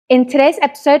In today's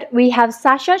episode, we have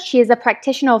Sasha. She is a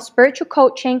practitioner of spiritual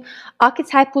coaching,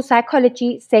 archetypal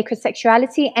psychology, sacred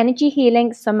sexuality, energy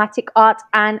healing, somatic art,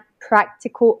 and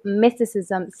practical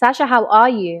mysticism. Sasha, how are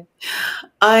you?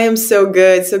 I am so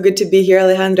good. So good to be here,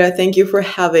 Alejandra. Thank you for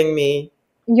having me.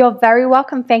 You're very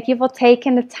welcome. Thank you for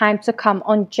taking the time to come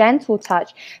on Gentle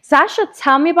Touch. Sasha,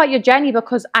 tell me about your journey,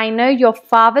 because I know your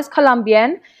father's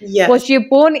Colombian. Yes. Was you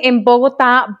born in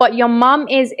Bogota, but your mom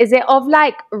is it of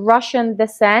like Russian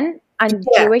descent and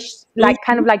Jewish, like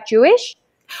kind of like Jewish?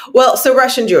 Well, so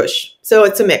Russian Jewish. So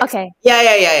it's a mix. Okay.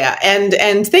 Yeah.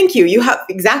 And thank you. You have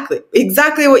exactly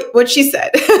what she said.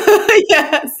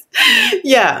 Yes.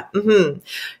 Yeah. Mm-hmm.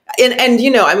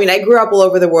 And I grew up all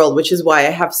over the world, which is why I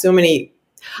have so many,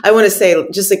 I want to say,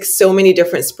 just like so many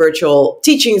different spiritual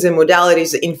teachings and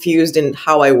modalities infused in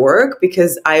how I work,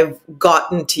 because I've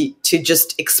gotten to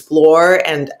just explore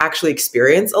and actually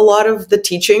experience a lot of the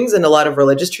teachings and a lot of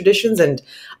religious traditions. And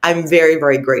I'm very,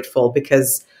 very grateful,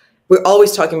 because we're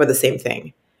always talking about the same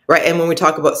thing, right? And when we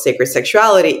talk about sacred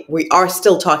sexuality, we are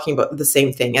still talking about the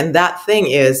same thing. And that thing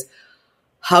is,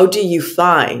 how do you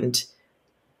find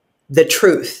the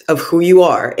truth of who you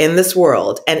are in this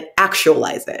world and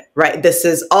actualize it, right? This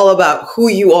is all about who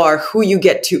you are, who you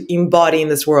get to embody in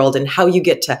this world, and how you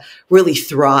get to really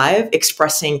thrive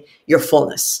expressing your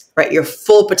fullness, right? Your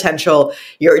full potential,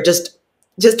 your just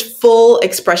full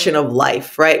expression of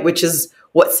life, right? Which is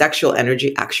what sexual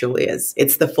energy actually is.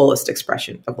 It's the fullest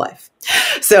expression of life.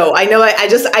 So I know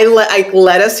I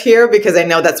let us here because I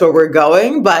know that's where we're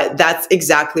going, but that's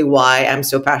exactly why I'm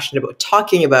so passionate about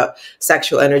talking about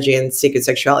sexual energy and sacred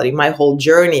sexuality. My whole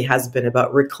journey has been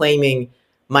about reclaiming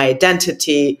my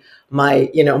identity, my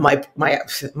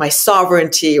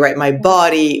sovereignty, right? My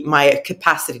body, my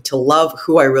capacity to love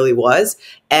who I really was,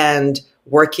 and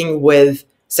working with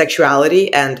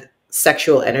sexuality and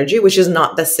sexual energy, which is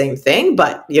not the same thing,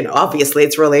 but obviously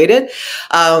it's related,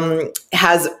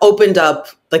 has opened up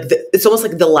it's almost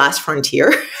like the last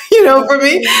frontier, for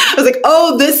me. I was like,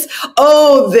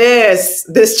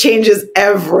 this changes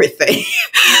everything,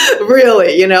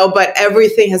 really, but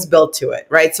everything has built to it,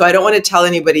 right? So I don't want to tell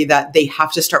anybody that they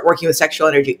have to start working with sexual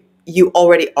energy. You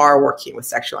already are working with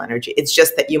sexual energy. It's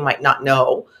just that you might not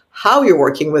know how you're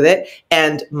working with it.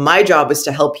 And my job is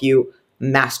to help you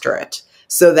master it,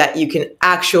 so that you can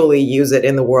actually use it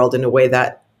in the world in a way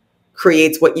that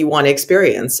creates what you want to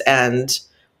experience and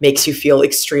makes you feel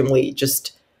extremely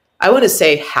I want to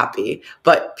say happy,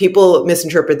 but people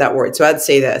misinterpret that word. So I'd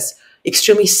say this: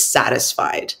 extremely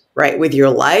satisfied, right? With your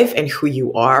life and who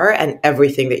you are and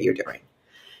everything that you're doing.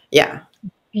 Yeah.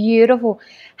 Beautiful.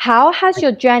 How has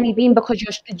your journey been? Because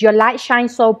your light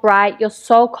shines so bright, you're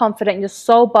so confident, you're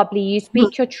so bubbly, you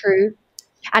speak your truth.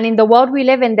 And in the world we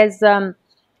live in, there's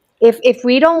if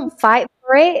we don't fight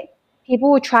for it,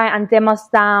 people will try and dim us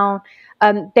down.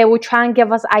 They will try and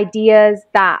give us ideas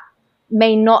that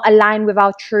may not align with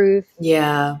our truth.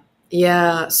 Yeah.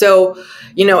 So,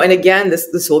 and again,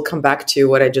 this will come back to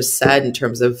what I just said in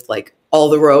terms of like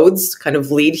all the roads kind of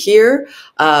lead here.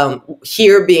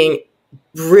 Here being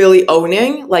really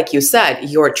owning, like you said,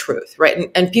 your truth, right?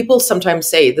 And people sometimes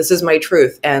say, this is my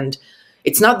truth. And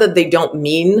it's not that they don't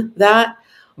mean that,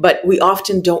 but we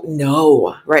often don't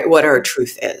know, right, what our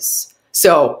truth is.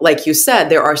 So like you said,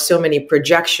 there are so many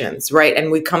projections, right?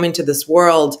 And we come into this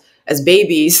world as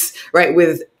babies, right,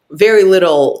 with very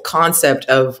little concept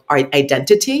of our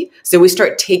identity. So we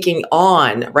start taking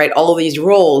on, right, all of these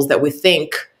roles that we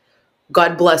think,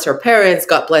 God bless our parents,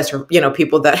 God bless our,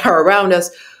 people that are around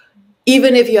us.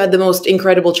 Even if you had the most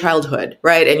incredible childhood,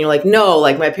 right? And you're like, no,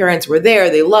 like my parents were there,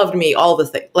 they loved me, all the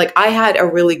things. Like I had a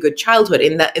really good childhood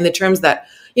in the terms that,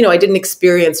 I didn't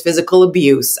experience physical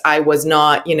abuse. I was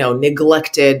not,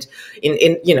 neglected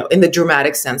in the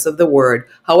dramatic sense of the word.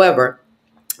 However,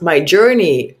 my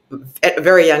journey at a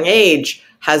very young age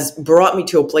has brought me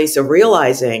to a place of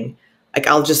realizing, like,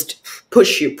 I'll just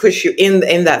push you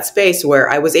in that space where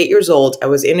I was 8 years old. I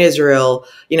was in Israel.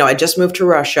 I just moved from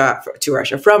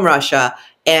Russia.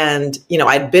 And,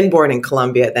 I'd been born in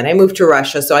Colombia. Then I moved to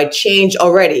Russia. So I changed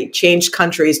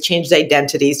countries, changed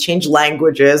identities, changed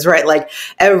languages, right? Like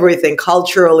everything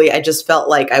culturally. I just felt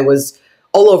like I was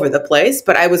all over the place,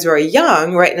 but I was very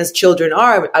young, right? And as children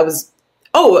are,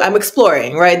 I'm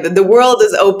exploring, right? The world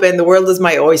is open. The world is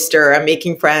my oyster. I'm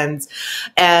making friends.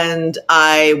 And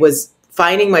I was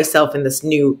finding myself in this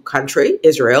new country,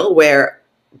 Israel, where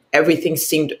everything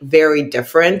seemed very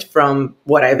different from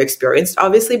what I've experienced,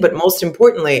 obviously. But most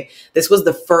importantly, this was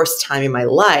the first time in my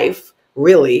life,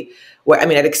 really, where, I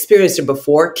mean, I'd experienced it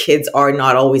before. Kids are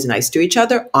not always nice to each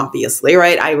other, obviously,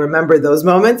 right? I remember those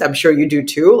moments. I'm sure you do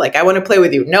too. Like, I want to play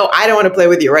with you. No, I don't want to play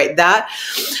with you, right? That.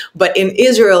 But in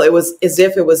Israel, it was as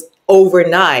if it was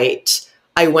overnight.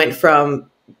 I went from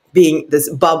being this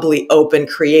bubbly, open,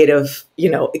 creative,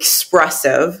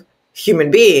 expressive human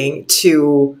being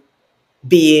to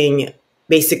being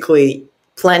basically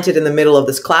planted in the middle of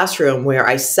this classroom where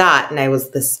I sat and I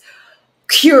was this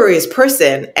curious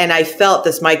person, and I felt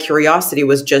my curiosity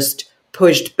was just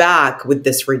pushed back with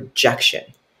this rejection,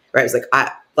 right? It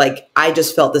was I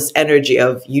just felt this energy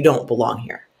of, you don't belong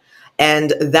here.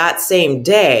 And that same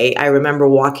day, I remember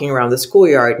walking around the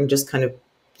schoolyard and just kind of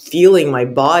feeling my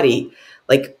body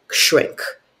like shrink,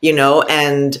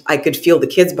 and I could feel the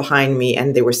kids behind me,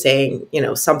 and they were saying,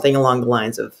 something along the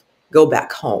lines of, go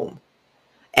back home.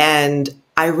 And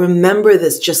I remember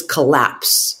this just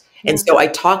collapse. And so I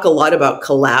talk a lot about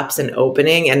collapse and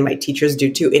opening, and my teachers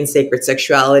do too, in sacred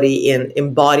sexuality, in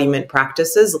embodiment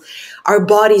practices. Our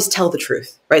bodies tell the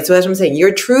truth, right? So as I'm saying,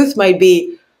 your truth might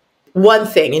be one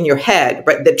thing in your head,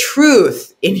 but the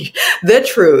truth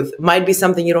might be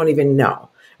something you don't even know,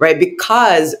 right?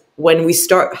 Because when we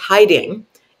start hiding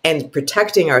and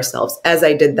protecting ourselves, as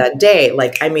I did that day,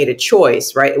 like I made a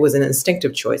choice, right? It was an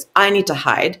instinctive choice. I need to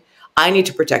hide. I need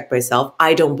to protect myself.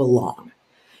 I don't belong.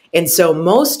 And so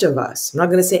most of us, I'm not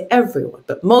going to say everyone,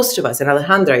 but most of us, and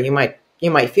Alejandra,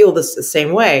 you might feel this the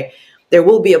same way. There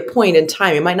will be a point in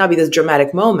time. It might not be this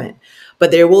dramatic moment,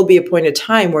 but there will be a point in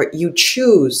time where you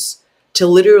choose to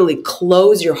literally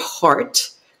close your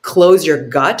heart, close your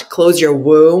gut, close your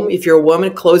womb. If you're a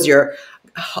woman, close your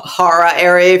hara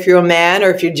area. If you're a man, or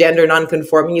if you're gender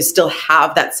nonconforming, you still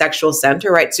have that sexual center,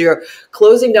 right? So you're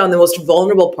closing down the most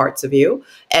vulnerable parts of you.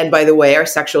 And by the way, our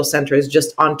sexual center is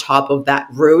just on top of that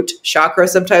root chakra.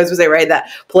 Sometimes we say, right, that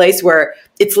place where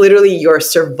it's literally your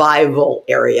survival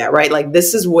area, right? Like,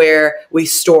 this is where we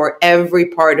store every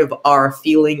part of our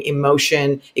feeling,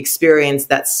 emotion, experience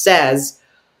that says,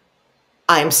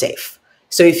 I'm safe.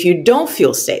 So if you don't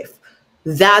feel safe,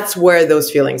 that's where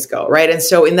those feelings go, right? And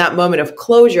so in that moment of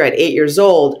closure at 8 years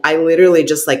old, I literally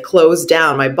just closed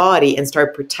down my body and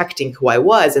started protecting who I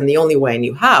was. And the only way I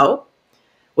knew how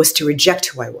was to reject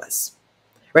who I was,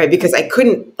 right? Because I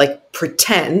couldn't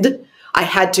pretend. I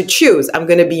had to choose. I'm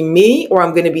going to be me, or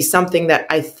I'm going to be something that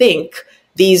I think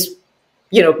these,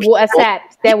 people will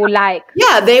accept, they will like.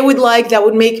 Yeah, they would like, that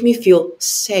would make me feel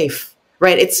safe,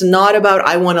 right? It's not about,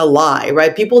 I want to lie,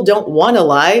 right? People don't want to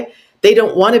lie. They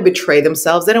don't want to betray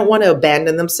themselves. They don't want to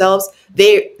abandon themselves.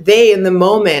 They in the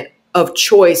moment of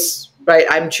choice, right?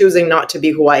 I'm choosing not to be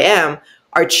who I am,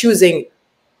 are choosing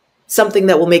something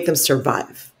that will make them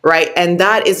survive, right? And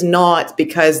that is not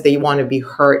because they want to be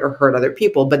hurt or hurt other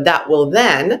people, but that will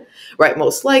then, right,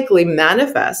 most likely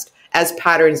manifest as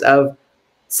patterns of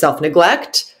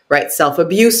self-neglect, right?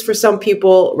 Self-abuse for some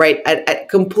people, right? At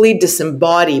complete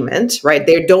disembodiment, right?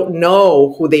 They don't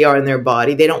know who they are in their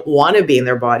body. They don't want to be in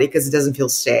their body because it doesn't feel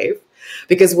safe.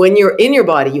 Because when you're in your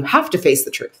body, you have to face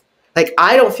the truth. Like,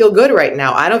 I don't feel good right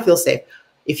now. I don't feel safe.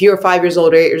 If you're 5 years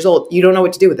old or 8 years old, you don't know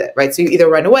what to do with it, right? So you either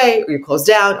run away, or you close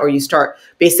down, or you start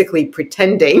basically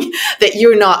pretending that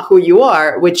you're not who you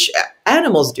are, which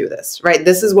animals do this, right?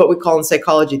 This is what we call in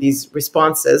psychology, these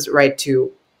responses, right,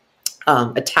 to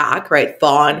attack, right?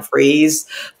 Fawn, freeze,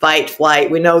 fight,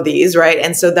 flight. We know these, right?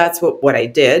 And so that's what I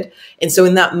did. And so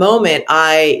in that moment,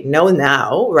 I know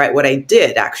now, right, what I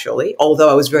did actually, although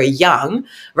I was very young,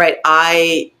 right?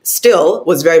 I still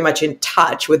was very much in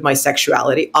touch with my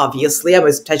sexuality. Obviously, I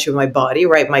was in touch with my body,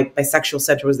 right? My sexual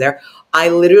center was there. I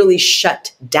literally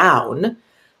shut down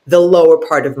the lower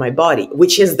part of my body,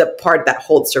 which is the part that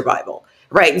holds survival,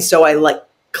 right? And so I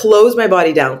close my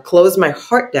body down, close my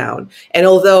heart down. And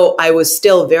although I was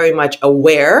still very much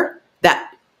aware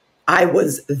that I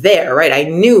was there, right? I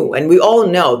knew, and we all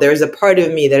know there's a part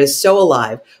of me that is so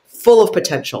alive, full of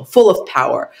potential, full of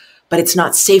power, but it's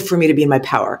not safe for me to be in my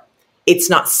power. It's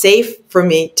not safe for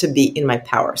me to be in my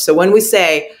power. So when we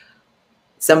say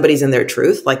somebody's in their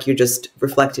truth, like you just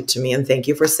reflected to me, and thank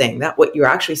you for saying that, what you're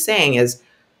actually saying is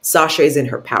Sasha is in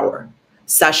her power.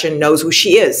 Sasha knows who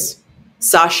she is.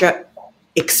 Sasha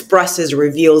expresses,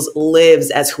 reveals,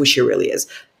 lives as who she really is.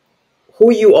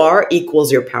 Who you are equals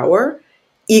your power,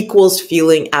 equals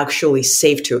feeling actually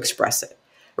safe to express it.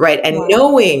 right? And Wow.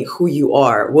 knowing who you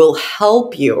are will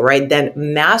help you, right? Then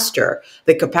master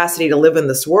the capacity to live in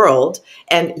this world.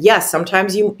 And yes,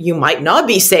 sometimes you might not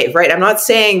be safe, right? I'm not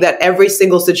saying that every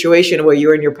single situation where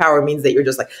you're in your power means that you're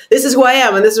just like, this is who I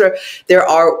am. And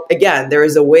there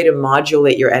is a way to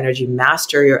modulate your energy,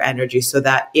 master your energy, so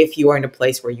that if you are in a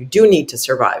place where you do need to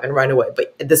survive and run away,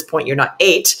 but at this point you're not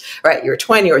 8, right? You're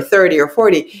 20 or 30 or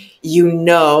 40, you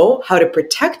know how to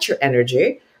protect your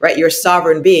energy, right? You're a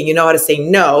sovereign being. You know how to say,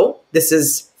 no, this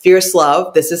is fierce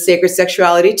love. This is sacred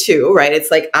sexuality too, right? It's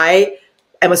like, I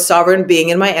am a sovereign being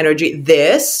in my energy.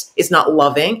 This is not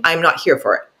loving. I'm not here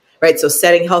for it, right? So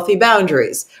setting healthy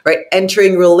boundaries, right?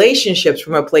 Entering relationships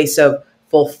from a place of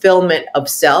fulfillment of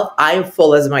self. I am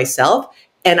full as myself,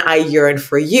 and I yearn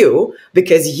for you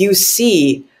because you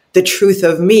see the truth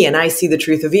of me and I see the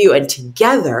truth of you. And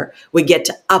together we get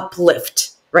to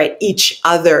uplift, right? Each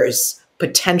other's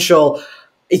potential,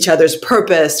 each other's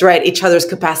purpose, right? Each other's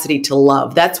capacity to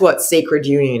love. That's what sacred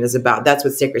union is about. That's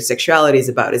what sacred sexuality is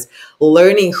about, is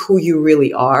learning who you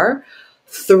really are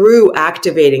through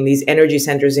activating these energy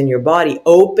centers in your body,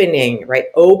 opening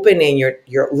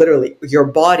your literally your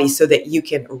body so that you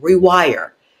can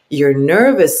rewire your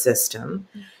nervous system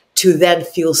to then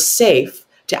feel safe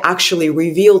to actually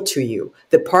reveal to you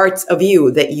the parts of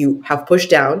you that you have pushed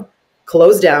down,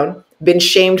 closed down, been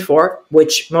shamed for,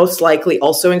 which most likely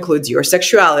also includes your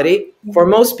sexuality for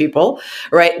most people,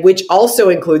 right? Which also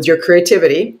includes your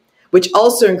creativity, which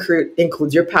also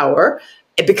includes your power,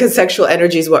 because sexual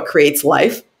energy is what creates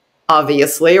life,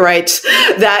 obviously, right?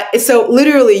 So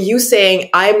literally you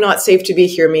saying, I'm not safe to be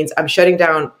here means I'm shutting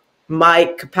down my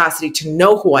capacity to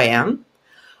know who I am.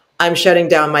 I'm shutting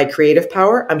down my creative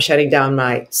power. I'm shutting down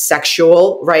my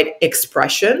sexual, right,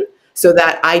 expression, so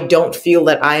that I don't feel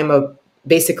that I'm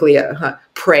basically a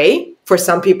prey for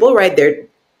some people, right?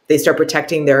 They start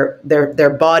protecting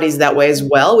their bodies that way as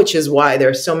well, which is why there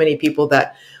are so many people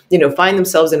that, find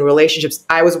themselves in relationships.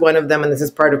 I was one of them, and this is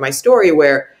part of my story,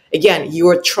 where again, you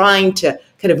are trying to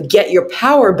kind of get your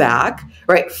power back,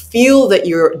 right? Feel that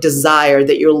you're desired,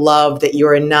 that you're loved, that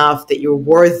you're enough, that you're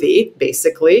worthy,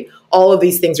 basically. All of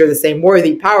these things are the same: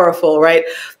 worthy, powerful, right?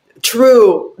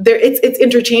 True. It's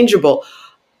interchangeable.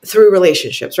 Through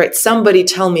relationships, right? Somebody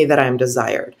tell me that I'm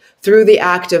desired through the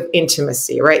act of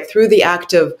intimacy, right? Through the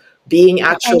act of being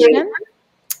actually, Attention?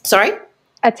 Sorry?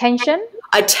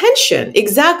 Attention,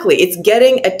 exactly. It's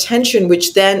getting attention,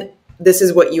 which then, this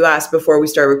is what you asked before we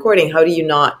start recording. How do you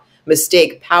not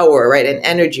mistake power, right? And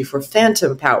energy for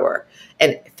phantom power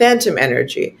and phantom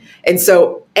energy. And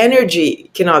so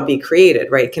energy cannot be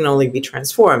created, right? It can only be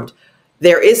transformed.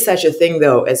 There is such a thing,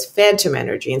 though, as phantom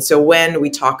energy. And so when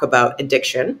we talk about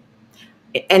addiction,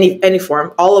 any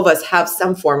form, all of us have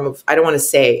some form of, I don't want to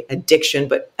say addiction,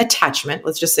 but attachment.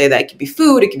 Let's just say that it could be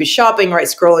food, it could be shopping, right?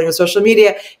 Scrolling on social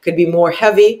media, it could be more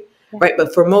heavy, right?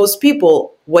 But for most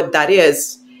people, what that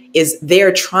is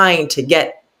they're trying to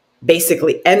get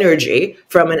basically energy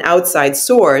from an outside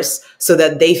source so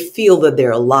that they feel that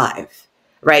they're alive,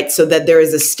 right? So that there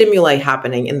is a stimuli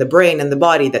happening in the brain and the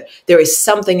body, that there is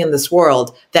something in this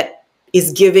world that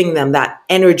is giving them that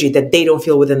energy that they don't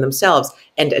feel within themselves.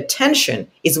 And attention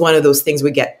is one of those things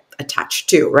we get attached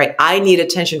to, right? I need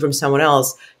attention from someone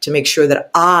else to make sure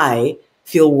that I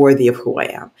feel worthy of who I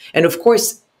am. And of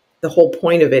course, the whole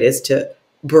point of it is to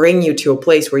bring you to a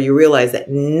place where you realize that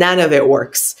none of it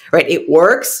works, right? It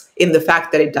works in the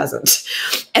fact that it doesn't.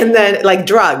 And then like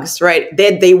drugs, right?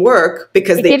 They work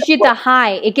because it gives you the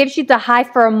high. It gives you the high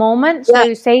for a moment. Yeah.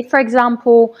 So say, for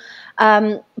example,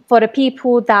 for the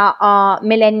people that are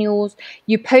millennials,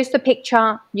 you post a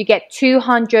picture, you get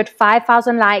 200,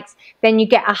 5,000 likes, then you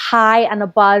get a high and a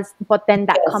buzz, but then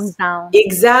that comes down.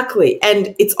 Exactly.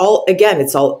 And it's all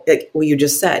like what you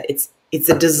just said. It's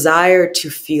a desire to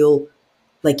feel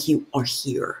like you are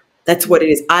here. That's what it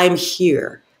is. I'm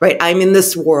here, right? I'm in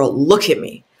this world. Look at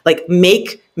me. Like,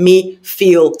 make me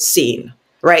feel seen,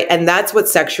 right? And that's what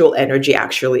sexual energy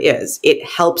actually is. It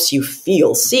helps you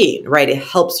feel seen, right? It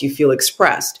helps you feel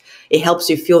expressed. It helps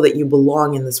you feel that you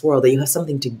belong in this world, that you have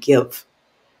something to give,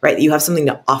 right? That you have something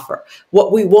to offer.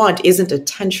 What we want isn't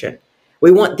attention.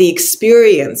 We want the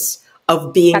experience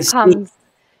of being seen.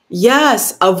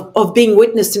 Yes, of being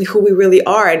witnessed in who we really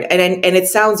are. And it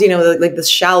sounds, like this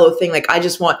shallow thing, like I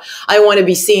want to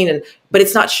be seen, but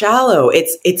it's not shallow.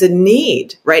 It's a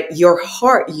need, right? Your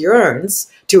heart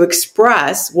yearns to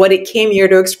express what it came here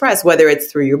to express, whether it's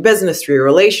through your business, through your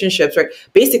relationships, right?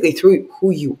 Basically through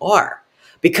who you are,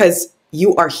 because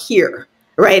you are here,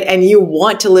 right? And you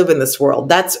want to live in this world.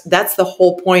 That's the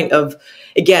whole point of,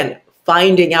 again,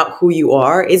 finding out who you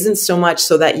are isn't so much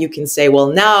so that you can say, well,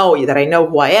 now that I know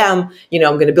who I am,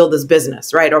 I'm going to build this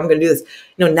business, right? Or I'm going to do this.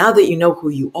 Now that you know who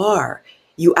you are,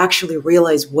 you actually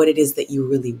realize what it is that you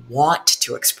really want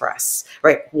to express,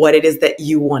 right? What it is that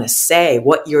you want to say,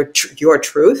 what your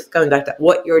truth, coming back to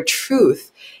what your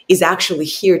truth is actually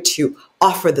here to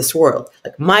offer this world.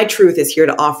 Like my truth is here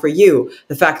to offer you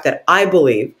the fact that I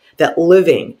believe that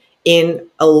living in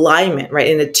alignment, right,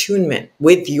 in attunement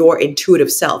with your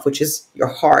intuitive self, which is your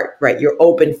heart, right, your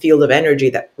open field of energy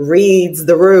that reads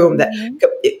the room, that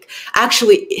it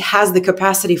actually has the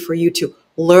capacity for you to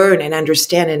learn and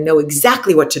understand and know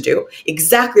exactly what to do,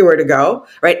 exactly where to go,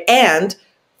 right? And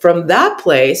from that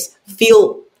place,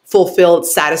 feel fulfilled,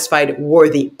 satisfied,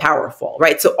 worthy, powerful,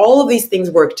 right? So all of these things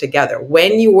work together.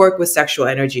 When you work with sexual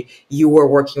energy, you are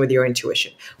working with your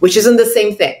intuition, which isn't the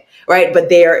same thing, right? But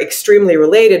they are extremely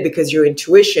related because your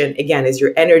intuition, again, is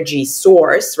your energy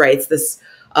source, right? It's this,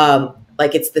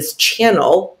 it's this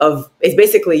channel it's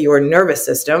basically your nervous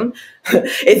system.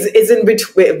 it's in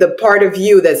between, the part of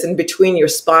you that's in between your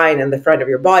spine and the front of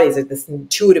your body is like this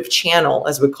intuitive channel,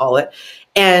 as we call it.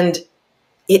 And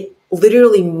it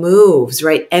literally moves,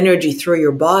 right, energy through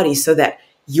your body so that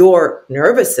your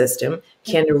nervous system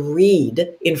can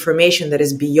read information that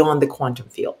is beyond the quantum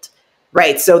field,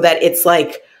 right? So that it's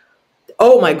like,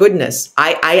 oh my goodness,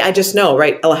 I just know,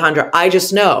 right, Alejandra, I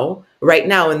just know right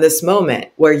now in this moment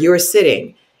where you're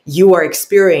sitting, you are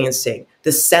experiencing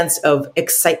the sense of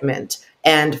excitement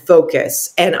and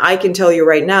focus. And I can tell you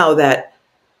right now that,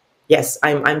 yes,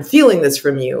 I'm feeling this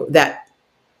from you, that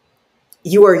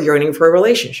you are yearning for a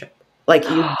relationship. Like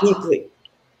you deeply.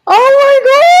 Oh my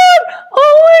God.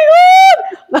 Oh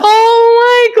my God. Oh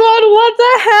my God. What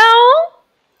the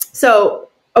hell? So,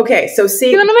 okay. So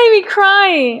see. You're going to make me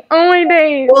cry. Oh my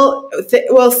days.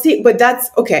 Well, see, but that's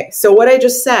okay. So what I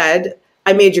just said,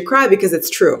 I made you cry because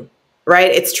it's true,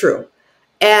 right? It's true.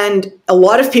 And a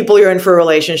lot of people you're in for a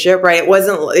relationship, right? It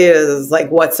was like,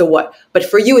 what's a what? But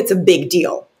for you, it's a big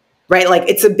deal. Right? Like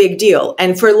it's a big deal.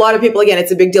 And for a lot of people, again,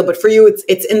 it's a big deal. But for you,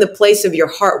 it's in the place of your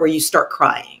heart where you start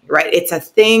crying, right? It's a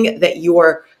thing that you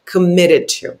are committed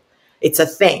to. It's a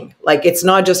thing. Like it's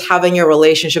not just having a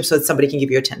relationship so that somebody can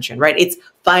give you attention, right? It's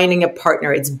finding a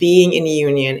partner. It's being in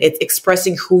union. It's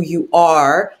expressing who you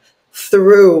are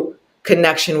through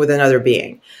connection with another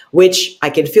being, which I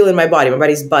can feel in my body. My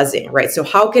body's buzzing, right? So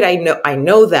how could I know? I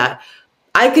know that.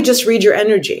 I could just read your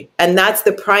energy, and that's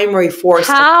the primary force.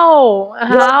 How?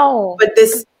 But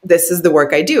this is the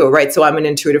work I do, right? So I'm an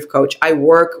intuitive coach. I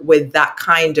work with that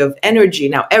kind of energy.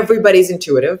 Now, everybody's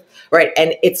intuitive, right?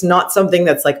 And it's not something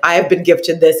that's like, I have been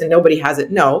gifted this and nobody has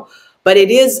it. No, but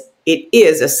it is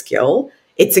a skill.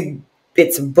 It's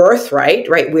a birthright,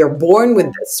 right? We are born with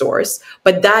this source,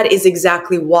 but that is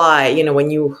exactly why,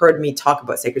 when you heard me talk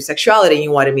about sacred sexuality and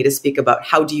you wanted me to speak about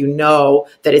how do you know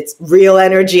that it's real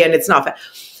energy and it's not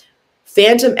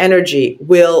phantom energy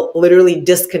will literally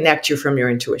disconnect you from your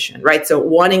intuition, right? So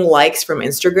wanting likes from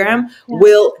Instagram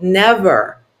will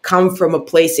never come from a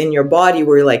place in your body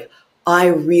where you're like, I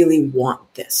really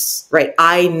want this, right?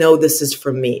 I know this is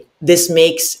for me. This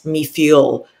makes me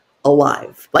feel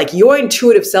alive. Like your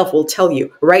intuitive self will tell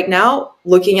you right now,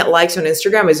 looking at likes on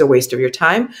Instagram is a waste of your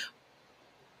time.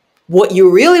 What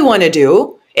you really want to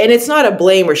do, and it's not a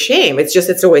blame or shame, it's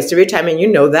a waste of your time and you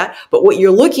know that. But what you're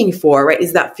looking for, right,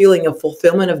 is that feeling of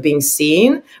fulfillment, of being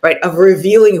seen, right, of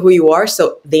revealing who you are.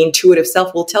 So the intuitive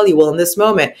self will tell you, well, in this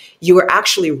moment, you are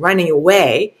actually running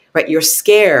away, right? You're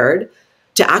scared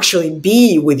to actually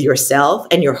be with yourself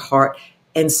and your heart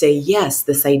and say, yes,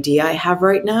 this idea I have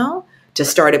right now, to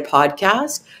start a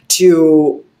podcast,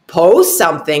 to post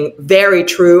something very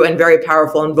true and very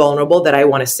powerful and vulnerable that I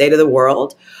want to say to the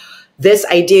world. This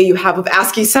idea you have of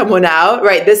asking someone out,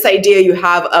 right? This idea you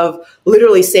have of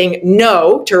literally saying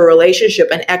no to a relationship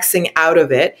and Xing out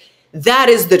of it. That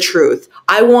is the truth.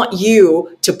 I want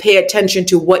you to pay attention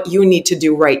to what you need to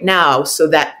do right now so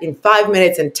that in 5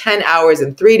 minutes, in 10 hours,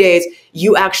 in 3 days,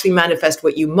 you actually manifest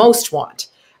what you most want,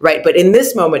 right? But in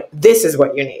this moment, this is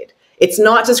what you need. It's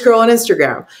not to scroll on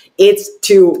Instagram. It's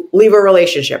to leave a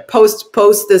relationship, post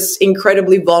this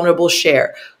incredibly vulnerable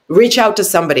share, reach out to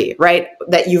somebody, right?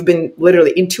 That you've been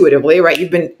literally intuitively, right?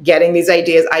 You've been getting these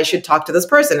ideas. I should talk to this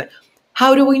person.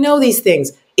 How do we know these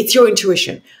things? It's your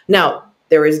intuition. Now,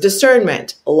 there is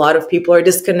discernment. A lot of people are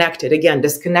disconnected. Again,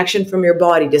 disconnection from your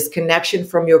body, disconnection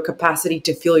from your capacity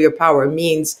to feel your power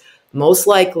means most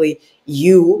likely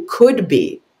you could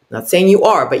be, not saying you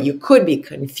are, but you could be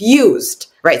confused,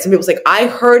 right? Some people say, I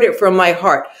heard it from my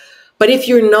heart. But if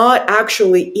you're not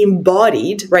actually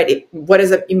embodied, right? What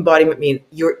does embodiment mean?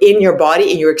 You're in your body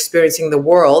and you're experiencing the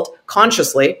world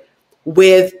consciously.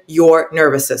 with your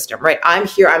nervous system, right? I'm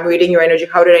here, I'm reading your energy.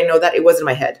 How did I know that? It wasn't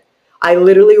my head. I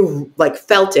literally like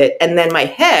felt it. And then my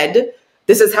head,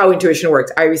 this is how intuition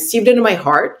works. I received it in my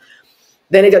heart.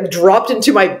 Then it got dropped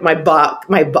into my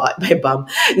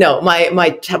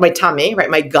tummy, right?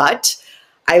 My gut.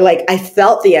 I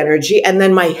felt the energy, and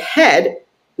then my head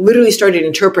literally started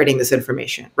interpreting this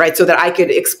information, right? So that I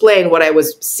could explain what I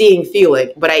was seeing,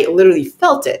 feeling, but I literally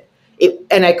felt it.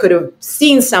 And I could have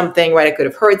seen something, right? I could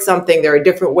have heard something. There are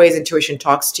different ways intuition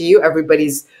talks to you.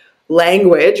 Everybody's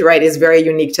language, right, is very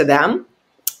unique to them.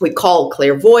 We call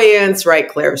clairvoyance, right?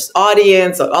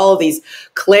 Clairaudience, all of these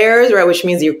clairs, right? Which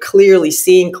means you're clearly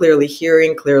seeing, clearly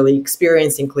hearing, clearly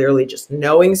experiencing, clearly just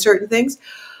knowing certain things.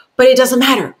 But it doesn't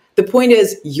matter. The point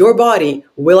is your body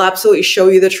will absolutely show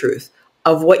you the truth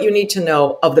of what you need to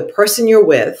know of the person you're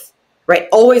with, right?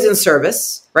 Always in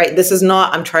service, right? This is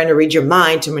not, I'm trying to read your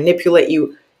mind to manipulate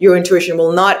you. Your intuition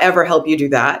will not ever help you do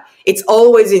that. It's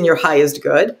always in your highest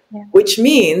good, which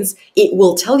means it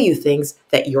will tell you things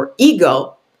that your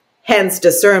ego, hence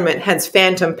discernment, hence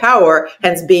phantom power,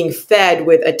 hence being fed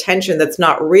with attention that's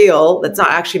not real, that's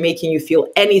not actually making you feel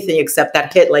anything except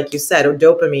that hit, like you said, or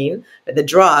dopamine, the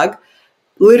drug,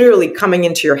 literally coming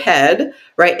into your head,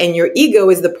 right? And your ego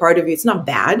is the part of you, it's not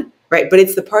bad, right? But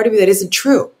it's the part of you that isn't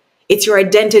true. It's your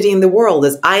identity in the world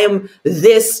as I am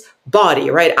this body,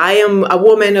 right? I am a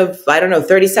woman of,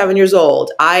 37 years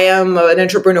old. I am an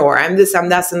entrepreneur. I'm this, I'm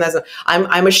that, and that.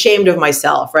 I'm ashamed of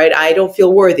myself, right? I don't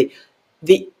feel worthy.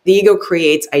 The ego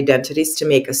creates identities to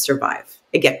make us survive.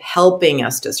 Again, helping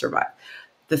us to survive.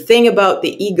 The thing about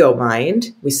the ego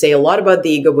mind, we say a lot about the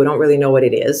ego, but we don't really know what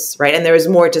it is, right? And there is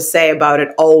more to say about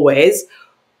it always.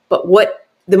 But what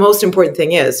the most important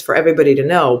thing is for everybody to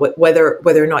know, whether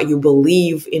or not you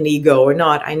believe in ego or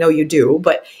not, I know you do,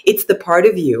 but it's the part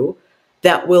of you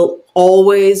that will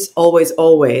always, always,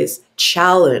 always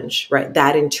challenge, right,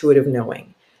 that intuitive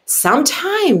knowing.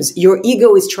 Sometimes your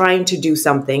ego is trying to do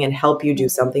something and help you do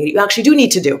something that you actually do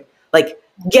need to do. Like,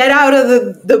 get out of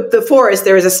the forest,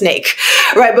 there is a snake,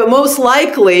 right? But most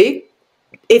likely,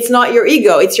 it's not your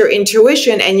ego, it's your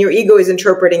intuition, and your ego is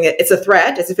interpreting it. It's a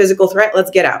threat, it's a physical threat,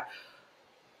 let's get out.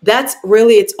 That's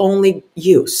really its only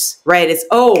use, right? It's,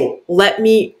 let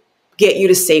me get you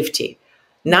to safety.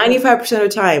 95% of the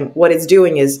time, what it's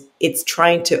doing is it's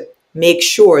trying to make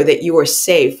sure that you are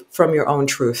safe from your own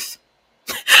truth.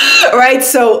 Right?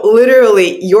 So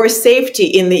literally your safety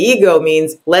in the ego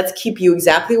means let's keep you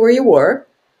exactly where you were.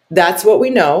 That's what we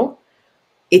know.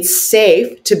 It's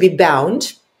safe to be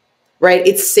bound, right?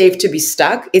 It's safe to be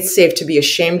stuck. It's safe to be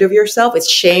ashamed of yourself.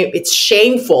 It's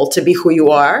shameful to be who you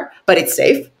are, but it's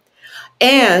safe.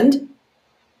 And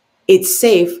it's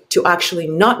safe to actually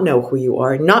not know who you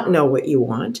are, not know what you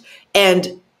want,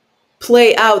 and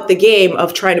play out the game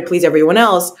of trying to please everyone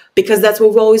else because that's what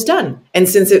we've always done. And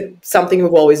since it's something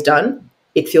we've always done,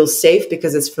 it feels safe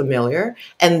because it's familiar,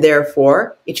 and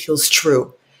therefore it feels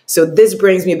true. So this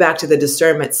brings me back to the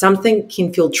discernment. Something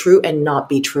can feel true and not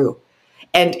be true.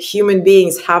 And human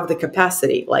beings have the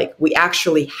capacity, like we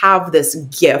actually have this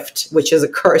gift, which is a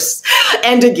curse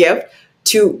and a gift,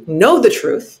 to know the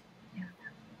truth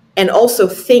and also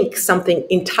think something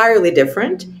entirely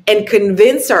different and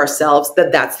convince ourselves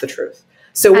that that's the truth.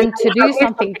 So and to do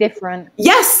something different.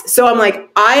 Yes. So I'm like,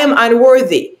 I am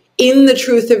unworthy in the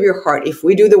truth of your heart. If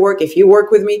we do the work, if you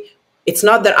work with me, it's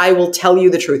not that I will tell you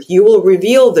the truth. You will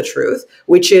reveal the truth,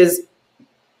 which is,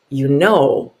 you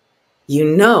know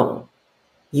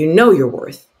your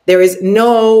worth. There is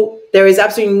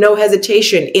absolutely no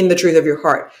hesitation in the truth of your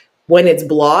heart. When it's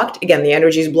blocked, again, the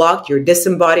energy is blocked, you're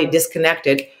disembodied,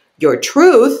 disconnected. Your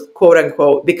truth, quote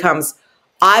unquote, becomes,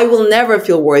 I will never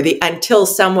feel worthy until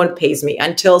someone pays me,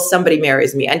 until somebody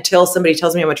marries me, until somebody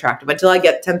tells me I'm attractive, until I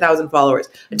get 10,000 followers,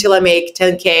 until I make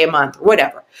 10K a month,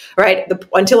 whatever, right?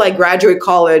 Until I graduate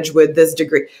college with this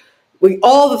degree,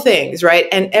 all the things, right?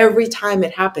 And every time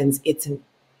it happens, it's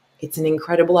an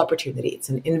incredible opportunity. It's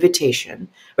an invitation,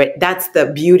 right? That's the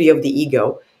beauty of the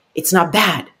ego. It's not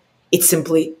bad. It's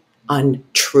simply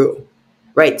untrue,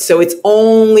 right? So its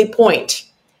only point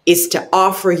is to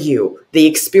offer you the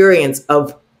experience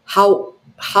of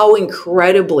how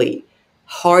incredibly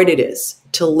hard it is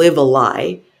to live a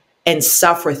lie and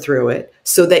suffer through it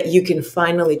so that you can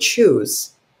finally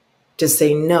choose to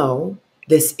say, no,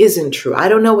 this isn't true. I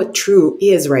don't know what true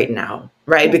is right now,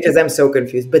 right? Because I'm so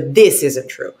confused, but this isn't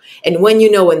true. And when you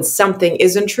know when something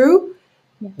isn't true,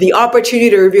 the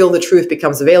opportunity to reveal the truth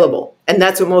becomes available. And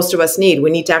that's what most of us need. We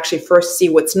need to actually first see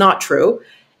what's not true.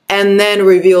 and then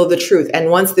reveal the truth.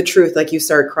 And once the truth, like you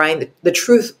start crying, the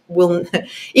truth will,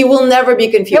 it will never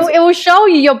be confused. It will show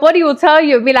you, your body will tell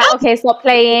you, be like, okay, stop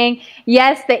playing.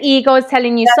 Yes, the ego is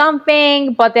telling you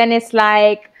something, but then it's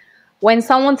like, when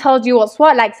someone tells you what's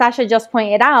what, like Sasha just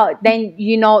pointed out, then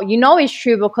you know it's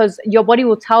true, because your body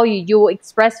will tell you. You will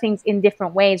express things in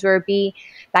different ways, where it be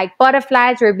like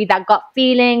butterflies, where it be that gut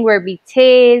feeling, where it be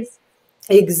tears.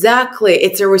 Exactly.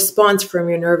 It's a response from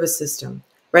your nervous system,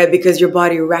 right? Because your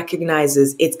body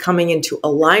recognizes it's coming into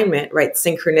alignment, right?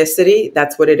 Synchronicity,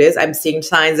 that's what it is. I'm seeing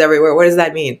signs everywhere. What does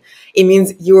that mean? It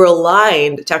means you're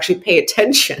aligned to actually pay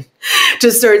attention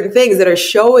to certain things that are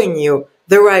showing you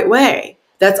the right way.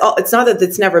 That's all. It's not that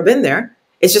it's never been there.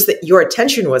 It's just that your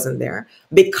attention wasn't there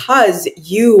because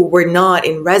you were not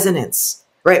in resonance,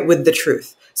 right, with the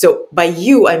truth. So by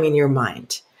you, I mean your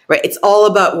mind, right? It's all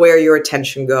about where your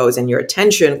attention goes, and your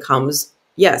attention comes,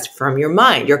 yes, from your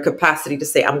mind, your capacity to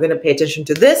say, I'm going to pay attention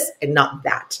to this and not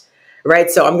that, right?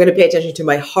 So I'm going to pay attention to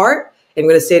my heart. I'm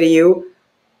going to say to you,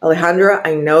 Alejandra,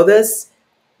 I know this.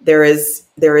 There is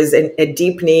a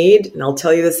deep need, and I'll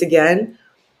tell you this again.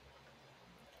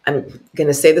 I'm going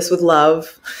to say this with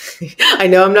love. I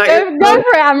know I'm not your coach. Go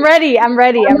for it. I'm ready. I'm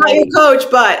not your coach,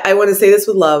 but I want to say this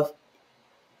with love.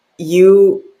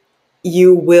 You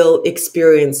will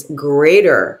experience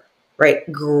greater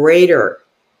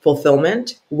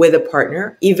fulfillment with a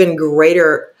partner, even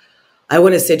greater, I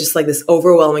want to say, just like this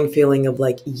overwhelming feeling of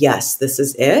like, yes, this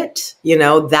is it. You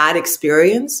know, that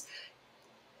experience,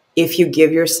 if you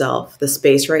give yourself the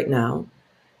space right now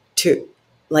to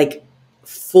like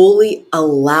fully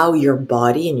allow your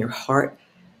body and your heart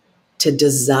to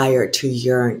desire, to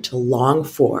yearn, to long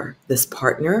for this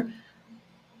partner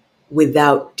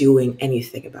without doing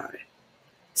anything about it.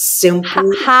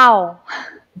 Simply. How?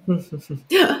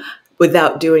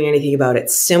 Without doing anything about it.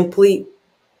 Simply,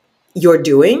 your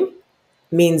doing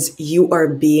means you are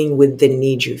being with the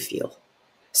need you feel.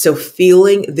 So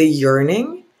feeling the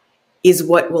yearning is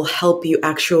what will help you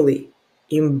actually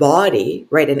embody,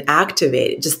 right, and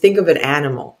activate it. Just think of an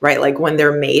animal, right? Like when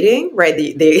they're mating, right?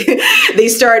 They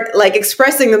start like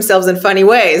expressing themselves in funny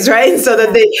ways, right? So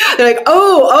that they're like,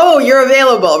 oh, you're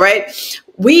available, right?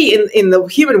 We in the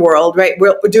human world, right?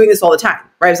 We're doing this all the time,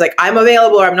 right? It's like I'm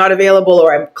available, or I'm not available,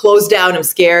 or I'm closed down, I'm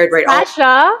scared, right?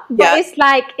 Sasha, but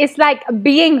it's like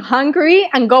being hungry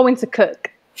and going to cook.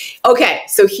 Okay,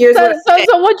 so here's so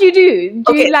what do you do?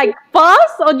 Do you like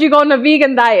fast, or do you go on a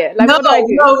vegan diet? Like, what do I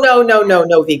do?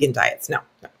 No vegan diets.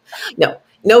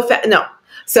 No fat. No.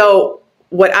 So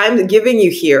what I'm giving you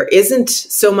here isn't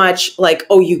so much like,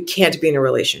 oh, you can't be in a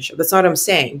relationship. That's not what I'm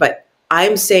saying. But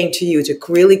I'm saying to you to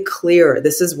really clear,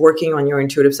 this is working on your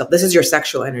intuitive self. This is your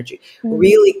sexual energy. Mm-hmm.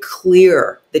 Really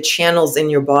clear the channels in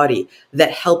your body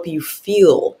that help you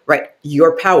feel, right,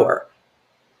 your power.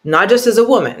 Not just as a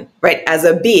woman, right? As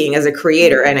a being, as a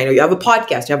creator. And I know you have a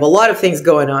podcast, you have a lot of things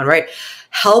going on, right?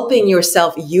 Helping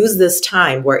yourself use this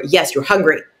time where, yes, you're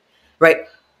hungry, right?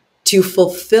 To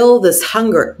fulfill this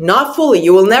hunger, not fully,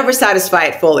 you will never satisfy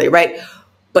it fully, right?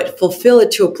 But fulfill it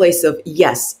to a place of,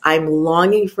 yes, I'm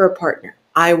longing for a partner.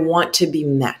 I want to be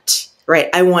met, right?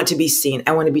 I want to be seen.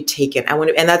 I want to be taken.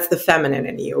 And that's the feminine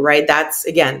in you, right? That's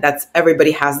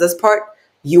everybody has this part.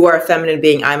 You are a feminine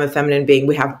being. I'm a feminine being.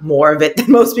 We have more of it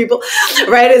than most people,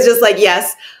 right? It's just like,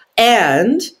 yes.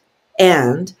 And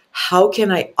how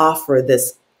can I offer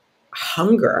this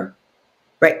hunger,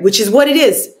 right? Which is what it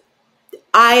is.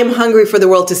 I am hungry for the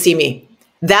world to see me.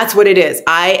 That's what it is.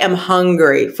 I am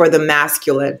hungry for the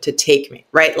masculine to take me,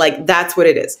 right? Like that's what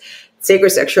it is. Sacred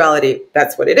sexuality,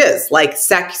 that's what it is. Like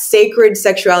sacred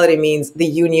sexuality means the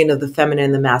union of the feminine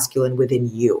and the masculine within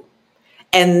you.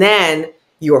 And then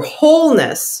your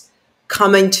wholeness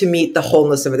coming to meet the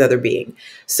wholeness of another being.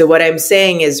 So what I'm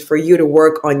saying is for you to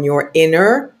work on your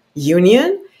inner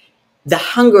union, the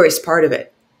hunger is part of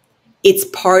it. It's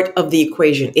part of the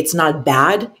equation. It's not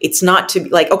bad. It's not to be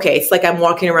like, okay, it's like I'm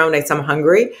walking around like I'm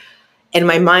hungry and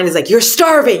my mind is like, you're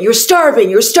starving.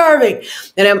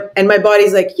 And my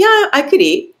body's like, yeah, I could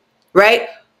eat, right?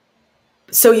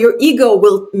 So your ego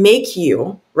will make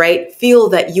you, right, feel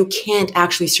that you can't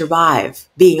actually survive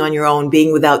being on your own,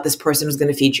 being without this person who's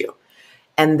going to feed you.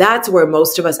 And that's where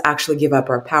most of us actually give up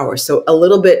our power. So a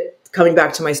little bit, coming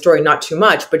back to my story, not too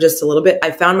much, but just a little bit,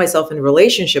 I found myself in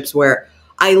relationships where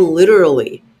I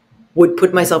literally would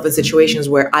put myself in situations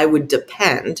where I would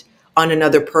depend on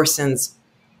another person's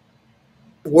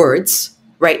words,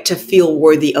 right, to feel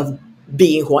worthy of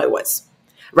being who I was.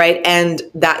 Right. And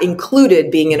that included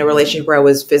being in a relationship where I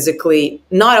was physically,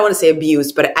 not, I want to say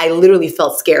abused, but I literally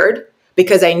felt scared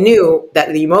because I knew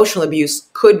that the emotional abuse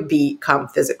could become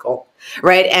physical.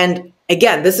 Right. And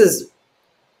again, this is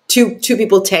two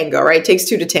people tango, right? It takes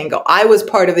two to tango. I was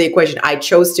part of the equation. I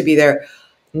chose to be there.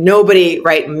 Nobody,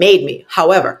 right, made me.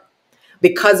 However,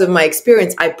 because of my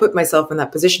experience, I put myself in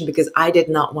that position because I did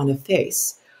not want to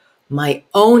face my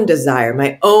own desire,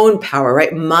 my own power,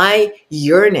 right? My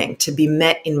yearning to be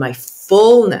met in my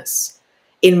fullness,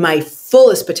 in my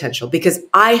fullest potential, because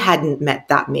I hadn't met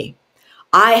that me.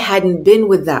 I hadn't been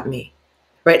with that me,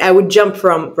 right? I would jump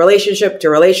from relationship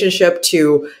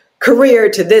to career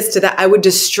to this to that. I would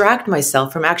distract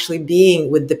myself from actually being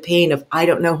with the pain of, I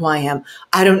don't know who I am.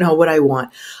 I don't know what I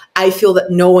want. I feel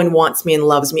that no one wants me and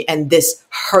loves me, and this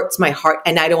hurts my heart,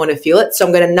 and I don't want to feel it. So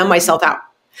I'm going to numb myself out,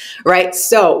 right?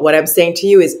 So what I'm saying to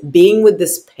you is being with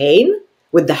this pain,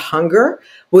 with the hunger,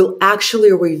 will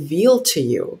actually reveal to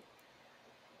you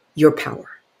your power.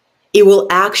 It will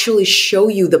actually show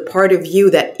you the part of you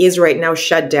that is right now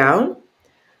shut down,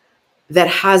 that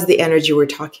has the energy we're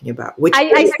talking about. Which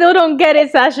I still don't get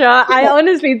it, Sasha. I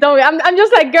honestly don't. I'm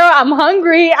just like, girl, I'm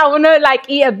hungry. I want to like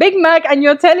eat a Big Mac, and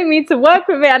you're telling me to work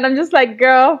with it. And I'm just like,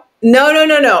 girl.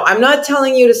 No. I'm not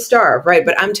telling you to starve, right?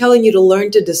 But I'm telling you to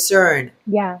learn to discern.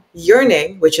 Yeah.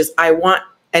 Yearning, which is I want.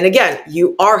 And again,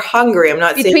 you are hungry. I'm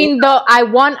not saying between the I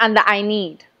want and the I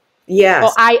need.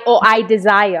 Yes. Or I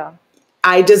desire.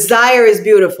 I desire is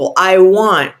beautiful. I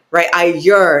want, right? I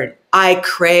yearn. I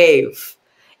crave.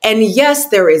 And yes,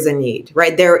 there is a need,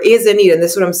 right? There is a need. And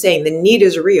this is what I'm saying. The need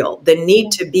is real. The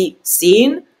need to be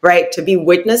seen, right? To be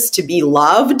witnessed, to be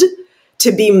loved,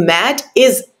 to be met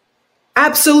is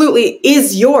absolutely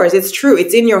is yours. It's true.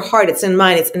 It's in your heart. It's in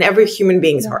mine. It's in every human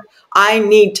being's heart. I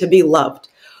need to be loved.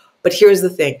 But here's the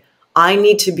thing. I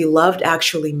need to be loved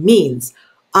actually means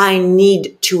I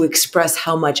need to express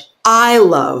how much I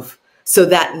love so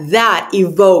that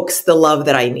evokes the love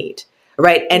that I need,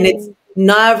 right? And it's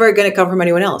never going to come from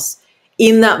anyone else.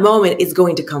 In that moment, it's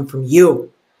going to come from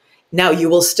you. Now, you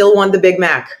will still want the Big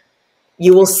Mac.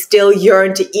 You will still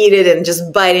yearn to eat it and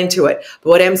just bite into it.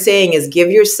 But what I'm saying is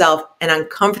give yourself an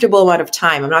uncomfortable amount of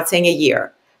time. I'm not saying a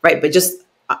year, right? But just,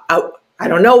 I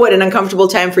don't know what an uncomfortable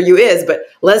time for you is, but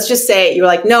let's just say you're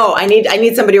like, no, I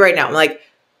need somebody right now. I'm like,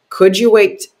 could you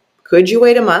wait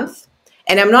a month?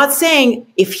 And I'm not saying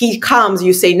if he comes,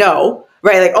 you say no,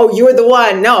 right? Like, oh, you're the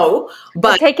one. No,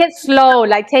 but take it slow.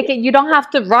 Like take it. You don't have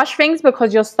to rush things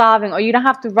because you're starving, or you don't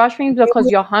have to rush things because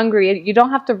you're hungry. You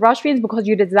don't have to rush things because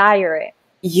you desire it.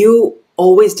 You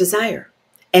always desire,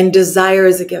 and desire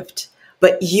is a gift,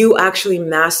 but you actually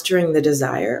mastering the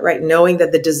desire, right? Knowing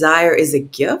that the desire is a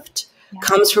gift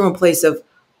comes from a place of,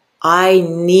 I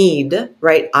need,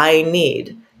 right? I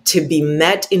need to be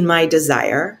met in my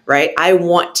desire, right? I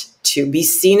want to be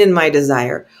seen in my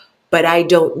desire, but I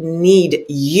don't need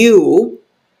you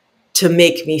to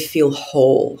make me feel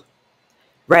whole,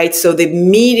 right? So the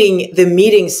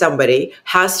meeting somebody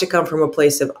has to come from a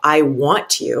place of, I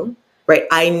want you, right?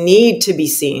 I need to be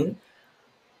seen,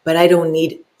 but I don't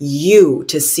need you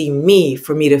to see me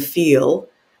for me to feel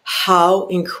how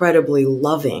incredibly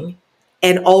loving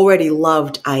and already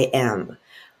loved I am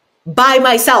by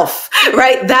myself,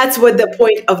 right? That's what the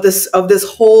point of this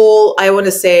whole, I want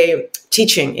to say,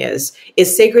 teaching is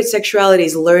sacred sexuality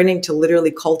is learning to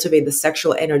literally cultivate the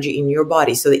sexual energy in your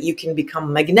body so that you can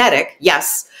become magnetic,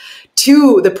 yes,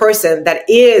 to the person that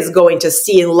is going to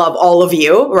see and love all of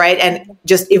you, right? And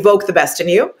just evoke the best in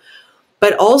you.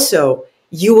 But also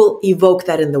you will evoke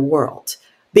that in the world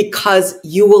because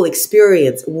you will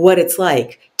experience what it's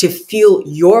like to feel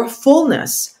your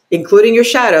fullness, including your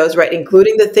shadows, right?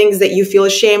 Including the things that you feel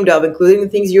ashamed of, including the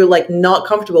things you're like not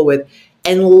comfortable with,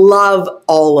 and love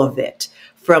all of it.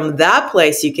 From that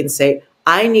place, you can say,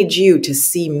 I need you to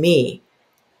see me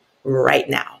right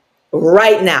now.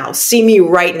 Right now. See me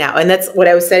right now. And that's what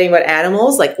I was saying about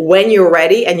animals. Like when you're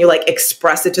ready and you like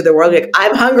express it to the world, like,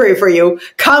 I'm hungry for you.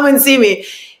 Come and see me.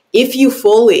 If you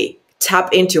fully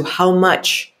tap into how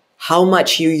much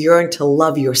you yearn to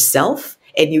love yourself,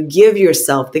 and you give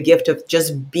yourself the gift of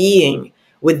just being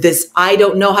with this, I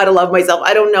don't know how to love myself.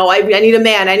 I don't know. I need a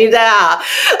man. I need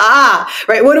that.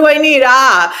 Right. What do I need?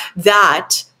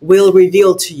 That will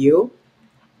reveal to you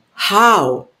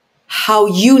how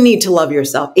you need to love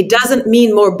yourself. It doesn't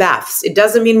mean more baths. It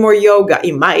doesn't mean more yoga.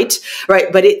 It might,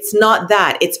 right? But it's not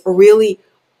that. It's really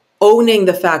owning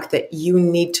the fact that you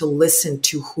need to listen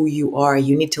to who you are.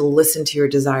 You need to listen to your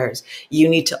desires. You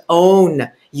need to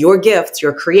own your gifts,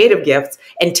 your creative gifts,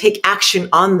 and take action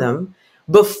on them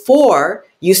before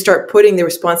you start putting the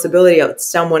responsibility on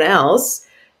someone else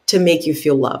to make you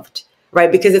feel loved,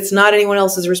 right? Because it's not anyone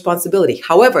else's responsibility.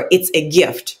 However, it's a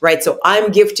gift, right? So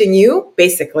I'm gifting you,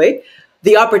 basically,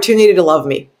 the opportunity to love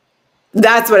me.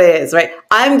 That's what it is, right?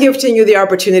 I'm gifting you the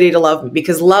opportunity to love me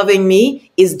because loving me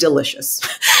is delicious,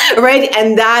 right?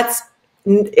 And that's,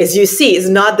 as you see, is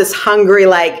not this hungry,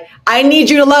 like, I need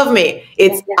you to love me.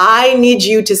 It's, I need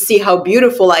you to see how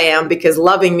beautiful I am because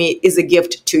loving me is a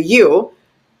gift to you.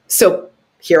 So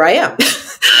here I am,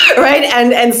 right?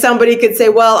 And somebody could say,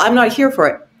 well, I'm not here for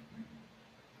it.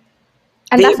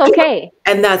 And that's okay.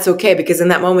 And that's okay, because in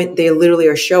that moment, they literally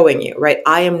are showing you, right?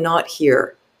 I am not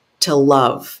here to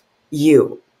love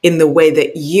you in the way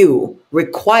that you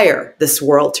require this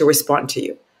world to respond to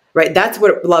you, right? That's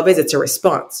what love is. It's a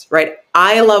response, right?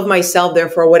 I love myself.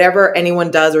 Therefore, whatever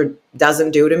anyone does or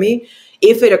doesn't do to me,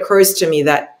 if it occurs to me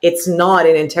that it's not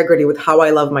in integrity with how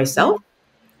I love myself,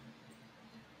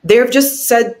 they've just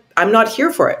said, I'm not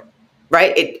here for it.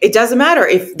 Right? It doesn't matter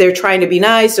if they're trying to be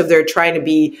nice, if they're trying to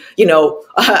be,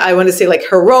 I want to say like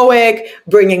heroic,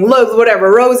 bringing love,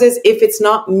 whatever, roses. If it's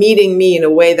not meeting me in a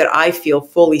way that I feel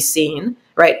fully seen,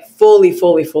 right? Fully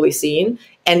seen,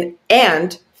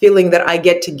 and feeling that I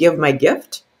get to give my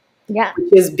gift, which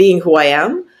is being who I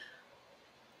am.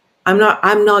 I'm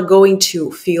not going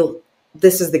to feel,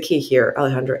 this is the key here,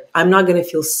 Alejandra. I'm not going to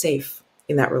feel safe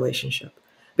in that relationship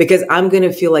because I'm going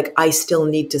to feel like I still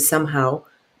need to somehow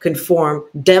conform,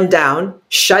 dim down,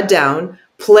 shut down,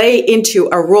 play into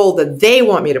a role that they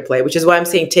want me to play, which is why I'm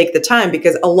saying take the time,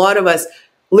 because a lot of us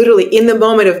literally in the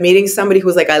moment of meeting somebody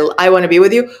who's like, I want to be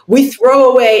with you, we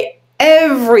throw away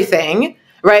everything,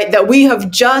 right, that we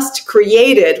have just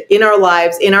created in our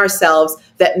lives, in ourselves,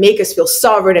 that make us feel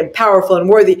sovereign and powerful and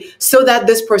worthy so that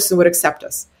this person would accept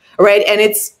us, right? And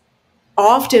it's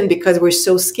often because we're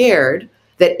so scared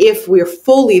that if we're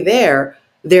fully there,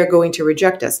 they're going to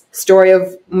reject us. Story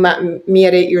of me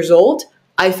at 8 years old.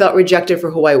 I felt rejected for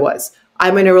who I was.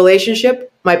 I'm in a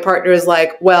relationship. My partner is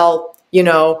like, well,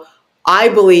 I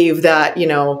believe that,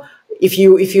 if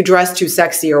you dress too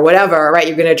sexy or whatever, right,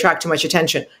 you're going to attract too much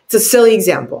attention. It's a silly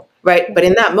example, right? But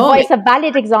in that moment, but it's a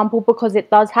valid example because it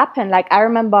does happen. Like I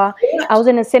remember I was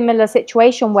in a similar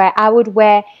situation where I would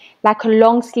wear like a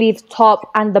long sleeve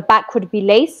top and the back would be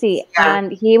lacy,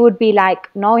 and he would be like,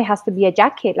 no, it has to be a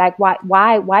jacket. Like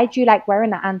why do you like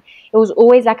wearing that? And it was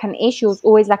always like an issue. It was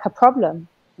always like a problem.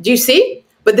 Do you see?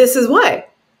 But this is why,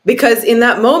 because in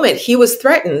that moment he was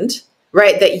threatened,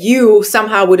 right, that you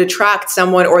somehow would attract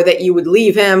someone or that you would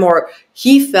leave him, or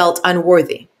he felt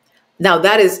unworthy. Now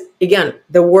that is, again,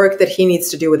 the work that he needs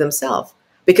to do with himself,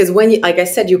 because when you, like I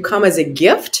said, you come as a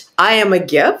gift, I am a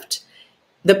gift.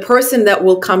 The person that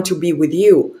will come to be with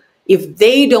you, if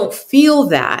they don't feel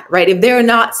that, right, if they're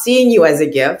not seeing you as a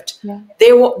gift,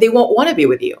 they won't want to be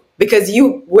with you, because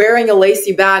you wearing a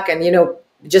lacy back and,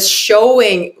 just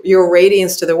showing your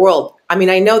radiance to the world. I mean,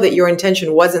 I know that your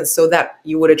intention wasn't so that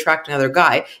you would attract another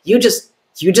guy. You just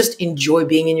enjoy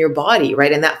being in your body,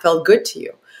 right? And that felt good to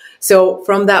you. So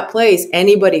from that place,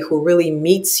 anybody who really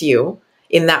meets you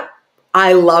in that,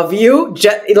 I love you,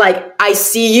 like I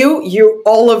see you,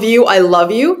 all of you, I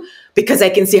love you because I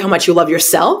can see how much you love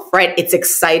yourself, right? It's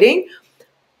exciting.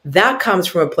 That comes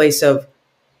from a place of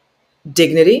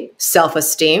dignity,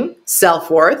 self-esteem,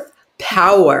 self-worth,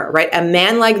 power, right? A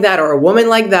man like that or a woman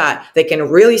like that, they can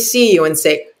really see you and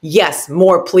say, yes,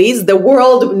 more please. The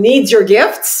world needs your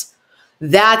gifts.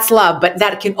 That's love. But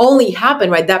that can only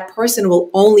happen, right? That person will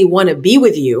only want to be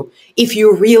with you if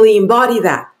you really embody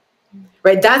that.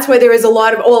 Right. That's why there is a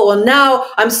lot of, now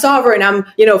I'm sovereign. I'm,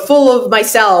 full of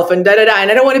myself and and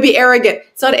I don't want to be arrogant.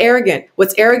 It's not arrogant.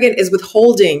 What's arrogant is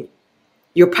withholding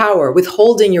your power,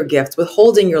 withholding your gifts,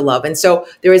 withholding your love. And so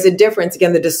there is a difference,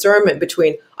 again, the discernment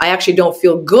between I actually don't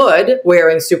feel good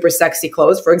wearing super sexy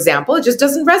clothes, for example, it just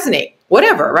doesn't resonate,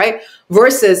 whatever, right?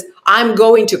 Versus I'm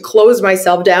going to close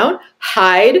myself down,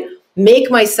 hide, make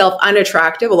myself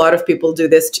unattractive. A lot of people do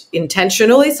this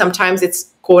intentionally. Sometimes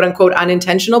it's quote unquote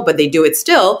unintentional, but they do it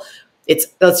still.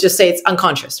 Let's just say it's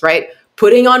unconscious, right?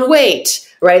 Putting on weight,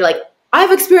 right? Like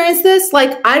I've experienced this.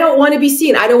 Like I don't want to be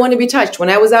seen. I don't want to be touched. When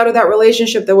I was out of that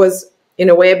relationship that was in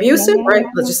a way abusive, right?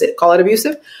 Let's just call it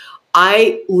abusive.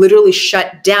 I literally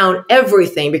shut down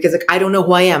everything because I don't know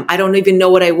who I am. I don't even know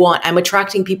what I want. I'm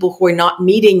attracting people who are not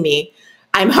meeting me.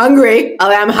 I'm hungry,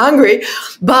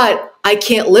 but I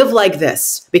can't live like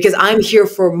this because I'm here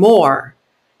for more.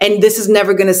 And this is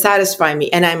never going to satisfy me.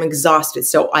 And I'm exhausted.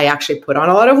 So I actually put on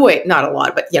a lot of weight, not a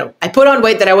lot, but I put on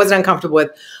weight that I wasn't uncomfortable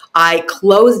with. I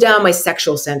closed down my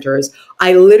sexual centers.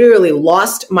 I literally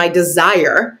lost my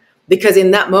desire because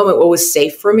in that moment, what was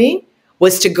safe for me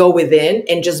was to go within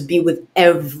and just be with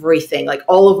everything, like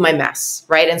all of my mess,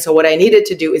 right? And so what I needed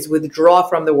to do is withdraw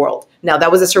from the world. Now,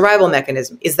 that was a survival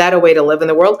mechanism. Is that a way to live in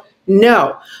the world?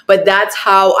 No. But that's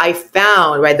how I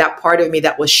found, right, that part of me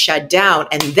that was shut down.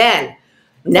 And then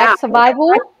now, like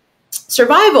survival?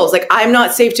 Survival's like, I'm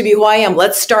not safe to be who I am.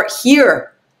 Let's start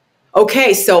here.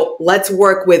 okay, so let's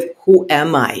work with who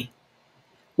am I?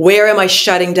 Where am I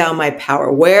shutting down my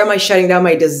power? Where am I shutting down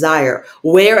my desire?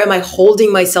 Where am I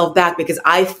holding myself back because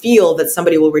I feel that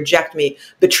somebody will reject me,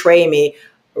 betray me,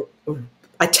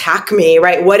 attack me,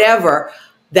 right? Whatever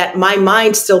that my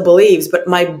mind still believes, but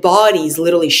my body's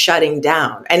literally shutting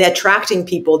down and attracting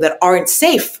people that aren't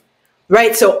safe,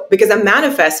 right? So because I'm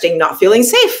manifesting not feeling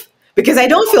safe because I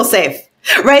don't feel safe,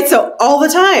 right? So all the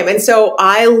time. And so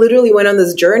I literally went on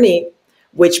this journey,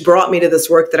 which brought me to this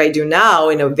work that I do now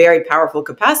in a very powerful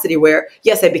capacity where,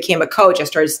 yes, I became a coach. I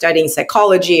started studying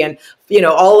psychology and,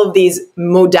 all of these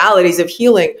modalities of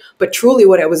healing. But truly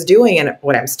what I was doing and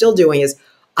what I'm still doing is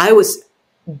I was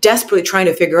desperately trying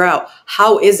to figure out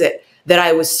how is it that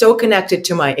I was so connected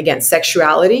to my, again,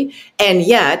 sexuality, and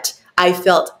yet I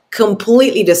felt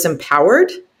completely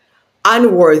disempowered,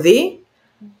 unworthy,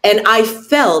 and I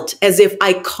felt as if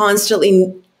I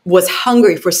constantly was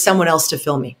hungry for someone else to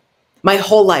fill me my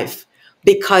whole life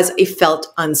because it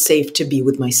felt unsafe to be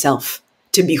with myself,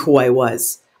 to be who I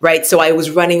was, right? So I was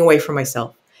running away from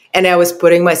myself. And I was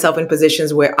putting myself in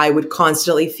positions where I would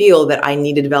constantly feel that I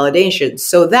needed validation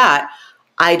so that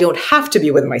I don't have to be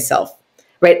with myself,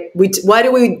 right? Why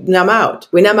do we numb out?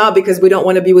 We numb out because we don't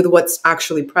want to be with what's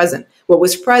actually present. What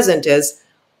was present is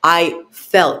I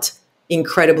felt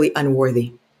incredibly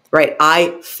unworthy, right?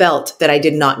 I felt that I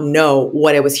did not know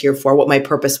what I was here for, what my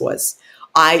purpose was.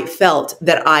 I felt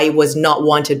that I was not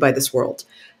wanted by this world.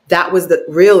 That was the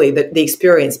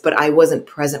experience, but I wasn't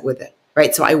present with it.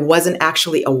 Right. So I wasn't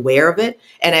actually aware of it.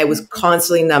 And I was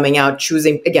constantly numbing out,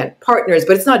 choosing, again, partners.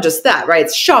 But it's not just that, right?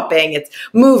 It's shopping, it's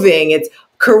moving, it's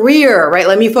career, right?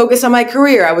 Let me focus on my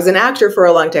career. I was an actor for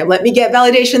a long time. Let me get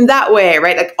validation that way,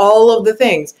 right? Like all of the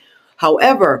things.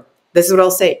 However, this is what I'll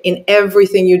say. In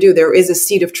everything you do, there is a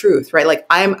seed of truth, right? Like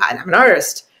I'm an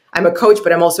artist. I'm a coach,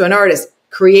 but I'm also an artist.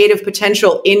 Creative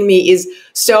potential in me is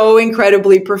so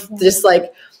incredibly just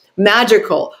like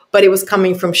magical, but it was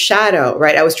coming from shadow,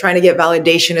 right? I was trying to get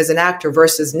validation as an actor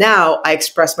versus now I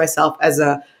express myself as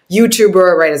a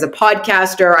YouTuber, right? As a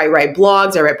podcaster, I write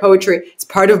blogs, I write poetry. It's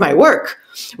part of my work,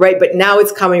 right? But now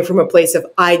it's coming from a place of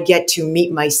I get to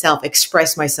meet myself,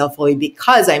 express myself fully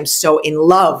because I'm so in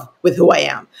love with who I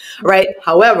am, right?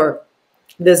 However,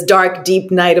 this dark,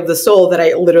 deep night of the soul that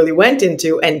I literally went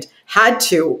into and had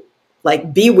to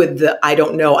like be with the, I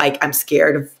don't know, I'm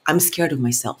scared of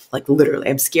myself. Like literally,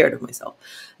 I'm scared of myself.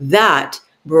 That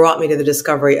brought me to the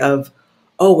discovery of,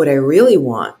 oh, what I really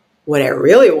want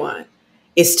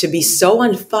is to be so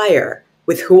on fire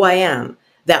with who I am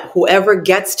that whoever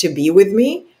gets to be with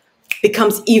me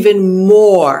becomes even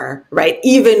more, right?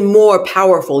 Even more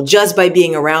powerful just by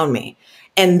being around me.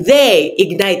 And they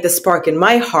ignite the spark in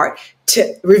my heart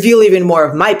to reveal even more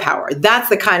of my power. That's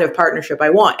the kind of partnership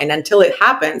I want. And until it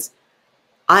happens,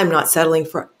 I'm not settling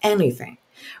for anything,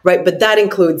 right? But that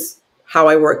includes how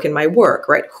I work in my work,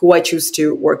 right? Who I choose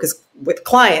to work with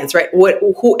clients, right?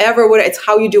 It's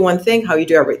how you do one thing, how you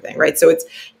do everything, right? So it's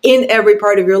in every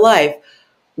part of your life.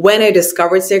 When I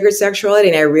discovered sacred sexuality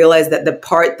and I realized that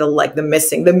the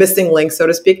missing link, so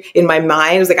to speak, in my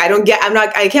mind, I was like,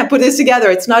 I can't put this together.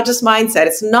 It's not just mindset.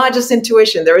 It's not just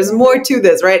intuition. There is more to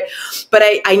this, right? But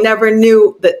I never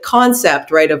knew the concept,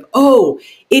 right? Of,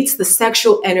 it's the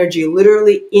sexual energy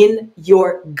literally in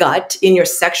your gut, in your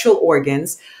sexual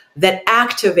organs that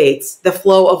activates the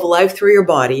flow of life through your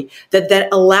body, that then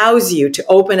allows you to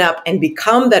open up and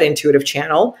become that intuitive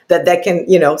channel that can,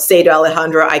 say to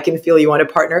Alejandra, I can feel you want a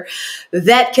partner,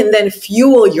 that can then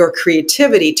fuel your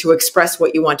creativity to express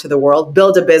what you want to the world,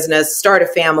 build a business, start a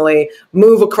family,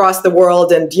 move across the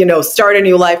world and, start a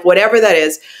new life, whatever that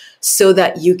is, so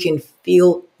that you can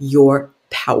feel your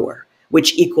power,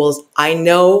 which equals, I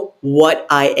know what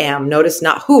I am. Notice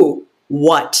not who,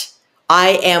 what.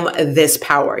 I am this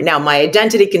power. Now, my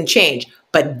identity can change,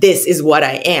 but this is what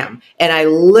I am. And I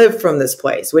live from this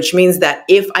place, which means that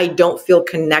if I don't feel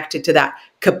connected to that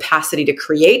capacity to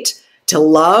create, to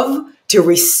love, to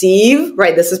receive,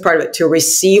 right? This is part of it, to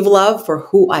receive love for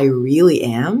who I really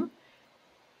am,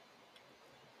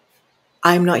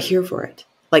 I'm not here for it.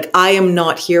 Like, I am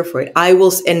not here for it.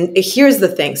 And here's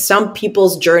the thing. Some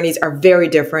people's journeys are very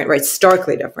different, right?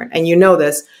 Starkly different. And you know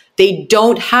this, they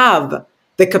don't have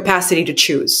the capacity to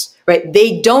choose, right?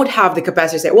 They don't have the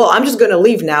capacity to say, well, I'm just going to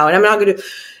leave now and I'm not going to.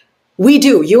 We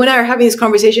do. You and I are having this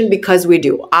conversation because we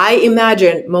do. I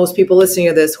imagine most people listening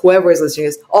to this, whoever is listening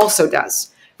to this, also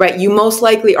does, right? You most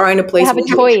likely are in a place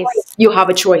where you have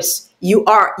a choice. You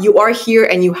are here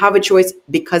and you have a choice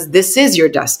because this is your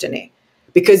destiny,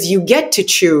 because you get to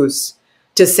choose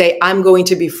to say, I'm going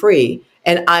to be free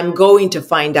and I'm going to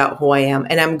find out who I am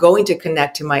and I'm going to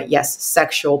connect to my,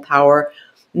 sexual power,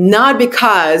 not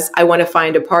because I want to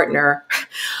find a partner,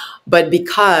 but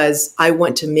because I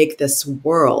want to make this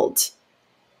world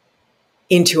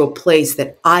into a place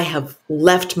that I have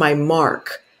left my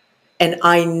mark. And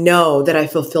I know that I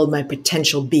fulfilled my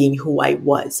potential being who I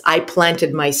was. I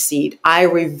planted my seed. I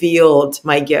revealed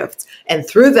my gifts. And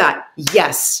through that,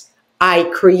 yes, I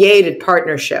created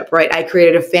partnership, right? I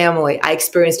created a family. I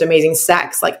experienced amazing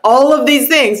sex, like all of these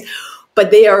things, but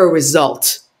they are a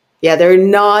result. Yeah, they're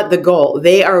not the goal.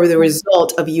 They are the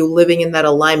result of you living in that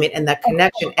alignment and that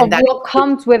connection. And that what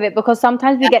comes with it, because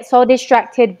sometimes we get so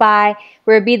distracted by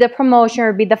where it be the promotion,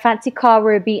 or it be the fancy car,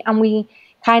 where it be, and we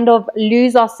kind of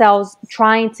lose ourselves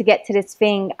trying to get to this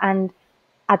thing, and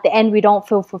at the end we don't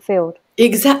feel fulfilled.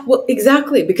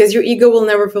 Exactly, because your ego will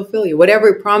never fulfill you. Whatever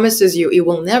it promises you, it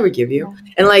will never give you.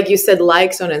 Yeah. And like you said,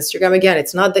 likes on Instagram, again,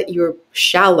 it's not that you're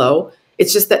shallow.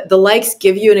 It's just that the likes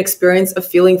give you an experience of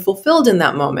feeling fulfilled in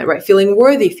that moment, right? Feeling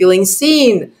worthy, feeling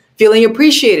seen, feeling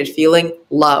appreciated, feeling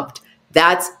loved.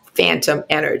 That's phantom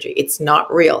energy. It's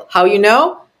not real. How you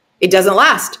know? It doesn't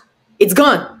last. It's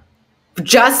gone.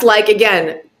 Just like,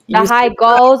 again, the high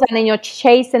goes and then you're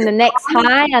chasing the next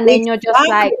high, and then you're just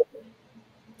like.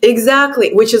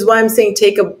 Exactly. Which is why I'm saying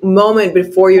take a moment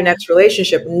before your next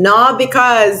relationship. Not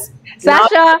because...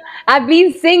 Sasha, I've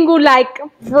been single like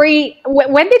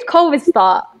when did COVID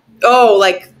start? Oh,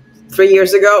 like 3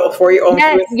 years ago or 4 years?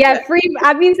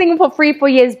 I've been single for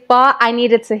 3-4 years, but I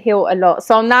needed to heal a lot.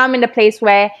 So now I'm in a place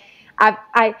where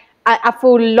I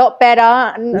feel a lot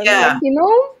better. Yeah. You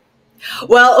know?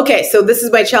 Well, okay. So this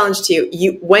is my challenge to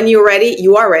you. When you're ready,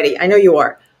 you are ready. I know you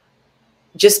are.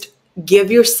 Just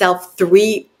give yourself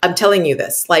 3. I'm telling you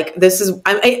this. Like this is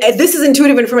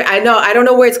intuitive information. I don't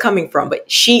know where it's coming from, but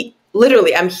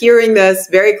literally, I'm hearing this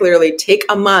very clearly. Take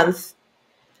a month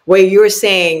where you're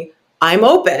saying, I'm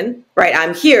open, right?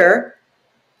 I'm here.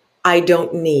 I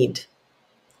don't need.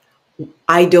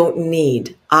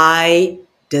 I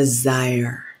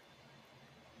desire.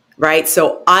 Right?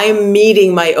 So I'm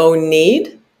meeting my own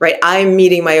need, right? I'm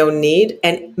meeting my own need,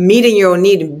 and meeting your own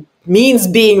need means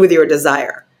being with your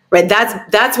desire, right?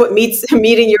 That's what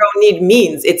meeting your own need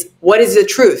means. It's what is the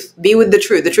truth? Be with the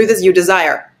truth. The truth is you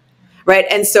desire, right?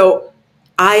 And so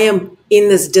I am in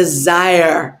this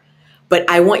desire, but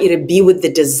I want you to be with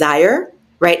the desire,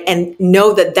 right? And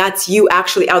know that that's you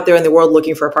actually out there in the world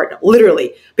looking for a partner,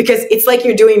 literally. Because it's like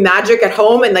you're doing magic at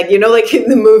home, and like, like in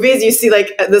the movies, you see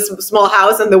like this small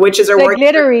house and the witches are like working.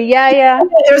 Glittery, yeah.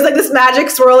 There's like this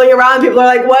magic swirling around. People are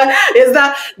like, what is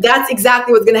that? That's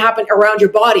exactly what's going to happen around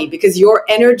your body, because your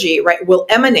energy, right, will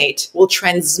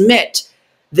transmit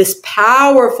this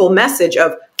powerful message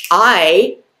of,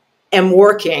 I am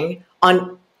working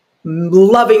on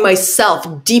loving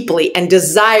myself deeply and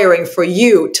desiring for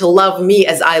you to love me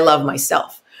as I love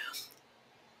myself.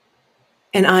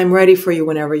 And I'm ready for you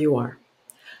whenever you are.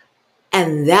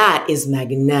 And that is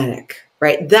magnetic,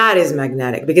 right? That is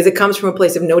magnetic because it comes from a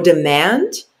place of no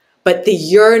demand, but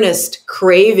the earnest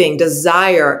craving,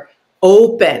 desire,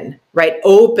 open, right?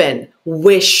 Open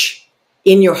wish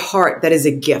in your heart that is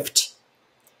a gift.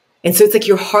 And so it's like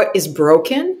your heart is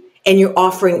broken and you're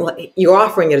offering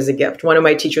it as a gift. One of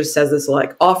my teachers says this,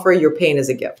 like, offer your pain as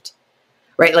a gift,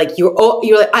 right? Like you're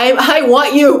like, I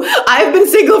want you. I've been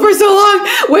single for so long.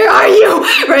 Where are you?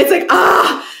 Right? It's like,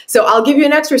 So I'll give you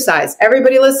an exercise.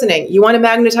 Everybody listening, you want to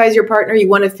magnetize your partner. You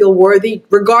want to feel worthy,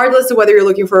 regardless of whether you're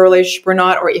looking for a relationship or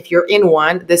not, or if you're in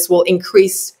one. This will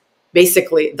increase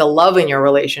basically the love in your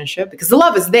relationship because the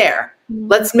love is there. Mm-hmm.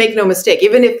 Let's make no mistake.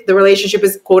 Even if the relationship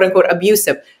is quote unquote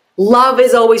abusive, love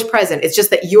is always present. It's just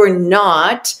that you're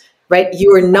not, right?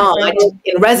 You are not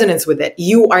in resonance with it.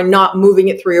 You are not moving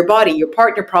it through your body. Your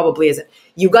partner probably isn't.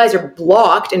 You guys are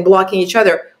blocked and blocking each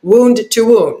other, wound to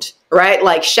wound, right?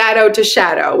 Like shadow to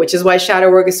shadow, which is why shadow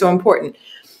work is so important.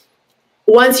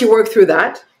 Once you work through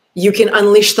that, you can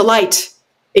unleash the light.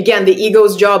 Again, the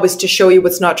ego's job is to show you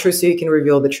what's not true so you can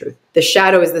reveal the truth. The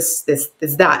shadow is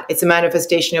that. It's a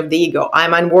manifestation of the ego.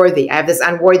 I'm unworthy. I have this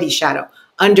unworthy shadow.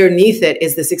 Underneath it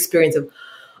is this experience of,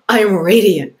 I am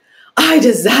radiant. I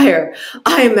desire.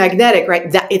 I am magnetic,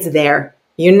 right? That it's there.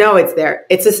 It's there.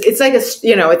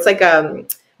 It's like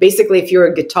basically if you're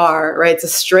a guitar, right? It's a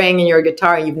string in your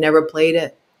guitar and you've never played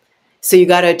it. So you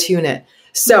got to attune it.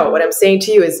 So what I'm saying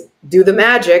to you is do the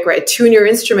magic, right? Tune your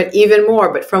instrument even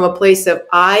more, but from a place of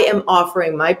I am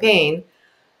offering my pain,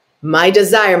 my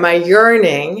desire, my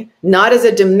yearning, not as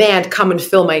a demand, come and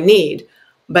fill my need,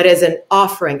 but as an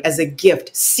offering, as a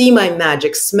gift. See my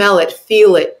magic, smell it,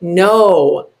 feel it,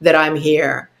 know that I'm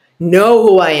here, know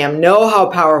who I am, know how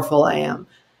powerful I am,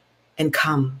 and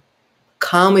come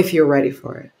if you're ready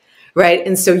for it. right?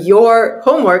 And so your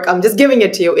homework, I'm just giving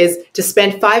it to you, is to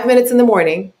spend 5 minutes in the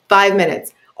morning, 5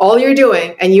 minutes. All you're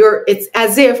doing, and it's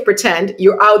as if, pretend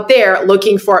you're out there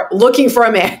looking for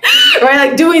a man, right?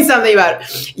 Like doing something about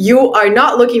it. You are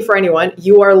not looking for anyone.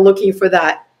 You are looking for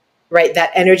that, right?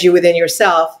 That energy within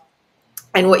yourself.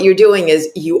 And what you're doing is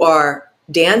you are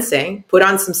dancing, put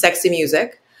on some sexy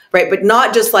music, right? But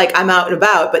not just like I'm out and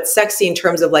about, but sexy in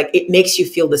terms of like, it makes you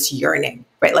feel this yearning,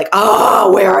 right? Like,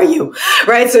 oh, where are you?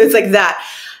 Right? So it's like that.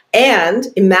 And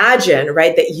imagine,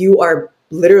 right, that you are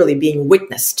literally being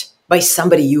witnessed by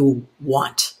somebody you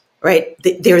want, right?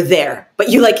 They're there, but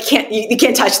you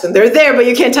can't touch them. They're there, but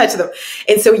you can't touch them.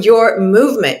 And so your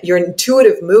movement, your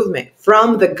intuitive movement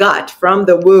from the gut, from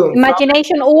the womb.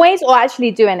 Imagination always, or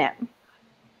actually doing it?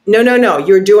 No.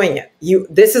 You're doing it.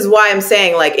 This is why I'm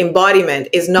saying like embodiment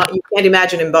is not, you can't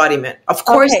imagine embodiment. Of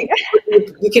course, okay.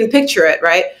 you can picture it,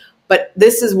 right? But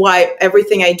this is why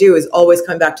everything I do is always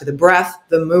come back to the breath,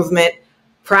 the movement,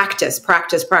 practice.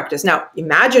 Now,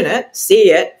 imagine it,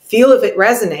 see it, feel if it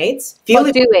resonates.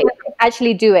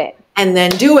 Actually do it. And then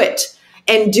do it.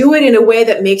 And do it in a way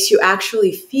that makes you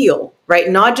actually feel, right?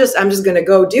 Not just, I'm just going to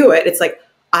go do it. It's like,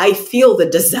 I feel the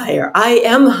desire. I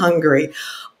am hungry.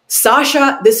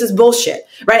 Sasha, this is bullshit,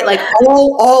 right? Like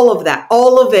all of that,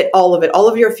 all of it, all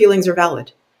of your feelings are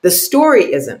valid. The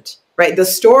story isn't, right? The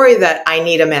story that I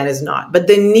need a man is not, but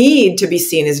the need to be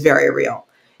seen is very real.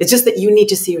 It's just that you need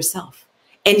to see yourself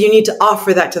and you need to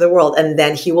offer that to the world, and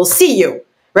then he will see you,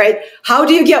 right? How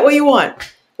do you get what you want?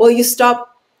 Well, you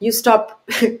stop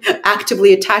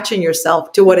actively attaching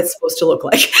yourself to what it's supposed to look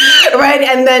like, right?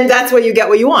 And then that's what you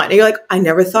want. And you're like, I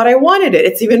never thought I wanted it.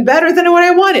 It's even better than what I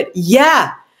wanted.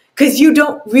 Yeah. Because you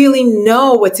don't really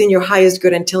know what's in your highest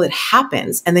good until it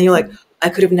happens. And then you're like, I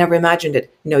could have never imagined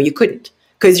it. No, you couldn't.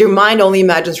 Because your mind only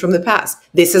imagines from the past.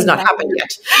 This has not happened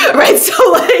yet. Right?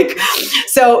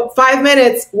 So 5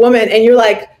 minutes, woman, and you're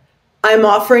like, I'm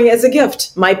offering as a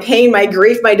gift. My pain, my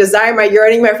grief, my desire, my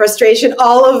yearning, my frustration,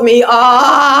 all of me.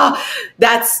 And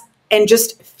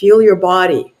just feel your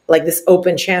body like this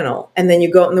open channel. And then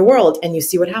you go out in the world and you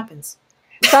see what happens.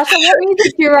 Sasha, what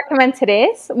music do you recommend to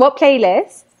this? What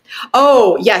playlist?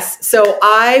 Oh, yes. So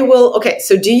I will. Okay.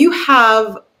 So do you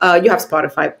have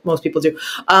Spotify? Most people do.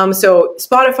 So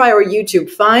Spotify or YouTube,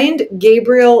 find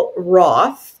Gabrielle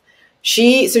Roth.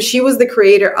 She was the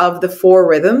creator of the 4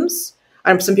 Rhythms.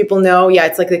 Some people know,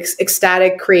 it's like the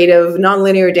ecstatic, creative,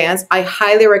 nonlinear dance. I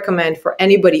highly recommend for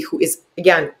anybody who is,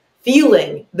 again,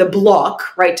 feeling the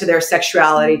block, right, to their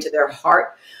sexuality, to their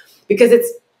heart, because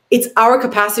it's our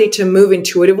capacity to move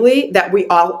intuitively that we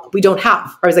don't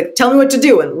have. I was like, tell me what to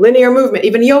do. And linear movement,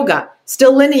 even yoga,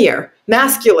 still linear,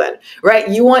 masculine, right?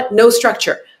 You want no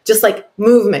structure, just like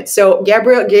movement. So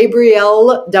Gabrielle,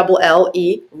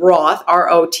 LLE, Roth,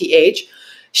 ROTH.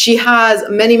 She has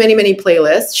many, many, many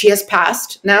playlists. She has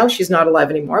passed now. She's not alive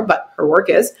anymore, but her work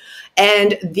is.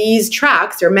 And these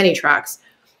tracks, there are many tracks,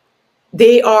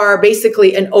 they are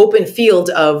basically an open field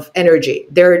of energy.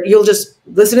 You'll just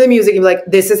listen to the music and be like,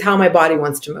 this is how my body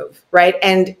wants to move, right?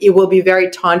 And it will be very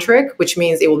tantric, which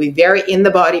means it will be very in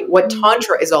the body. What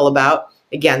tantra is all about,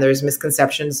 again, there's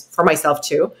misconceptions for myself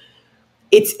too.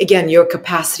 It's, again, your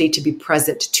capacity to be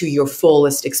present to your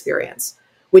fullest experience,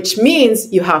 which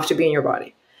means you have to be in your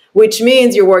body, which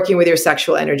means you're working with your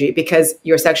sexual energy, because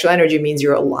your sexual energy means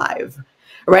you're alive,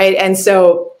 right? And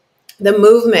so the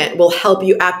movement will help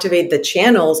you activate the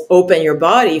channels, open your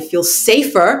body, feel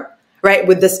safer, right,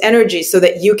 with this energy, so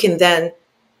that you can then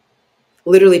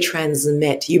literally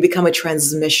transmit. You become a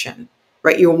transmission,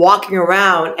 right? You're walking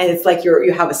around and it's like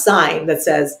you have a sign that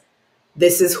says,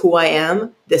 this is who I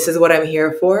am. This is what I'm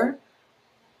here for.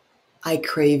 I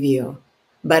crave you,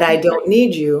 but I don't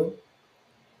need you.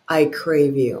 I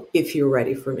crave you if you're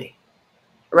ready for me,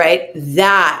 right?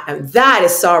 That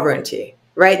is sovereignty.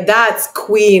 Right? That's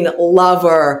queen,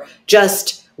 lover,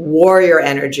 just warrior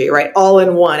energy, right? All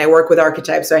in one. I work with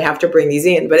archetypes, so I have to bring these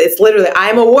in. But it's literally,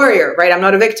 I'm a warrior, right? I'm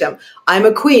not a victim. I'm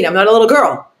a queen. I'm not a little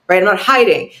girl, right? I'm not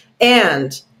hiding.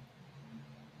 And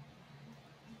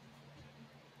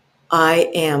I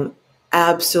am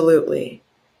absolutely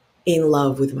in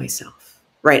love with myself,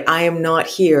 right? I am not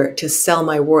here to sell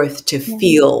my worth to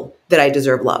feel that I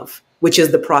deserve love, which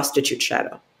is the prostitute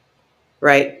shadow.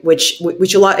 Right, which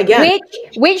a lot, again,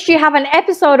 which you have an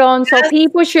episode on, so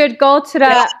people should go to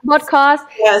the podcast.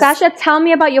 Yes. Sasha, tell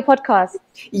me about your podcast.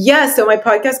 Yeah, so my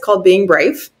podcast is called Being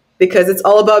Brave, because it's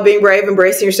all about being brave,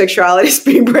 embracing your sexuality,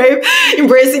 being brave,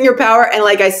 embracing your power. And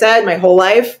like I said, my whole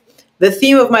life, the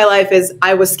theme of my life is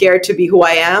I was scared to be who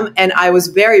I am, and I was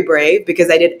very brave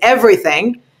because I did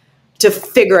everything to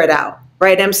figure it out.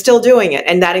 right? I'm still doing it.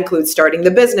 And that includes starting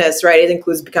the business, right? It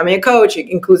includes becoming a coach.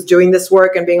 It includes doing this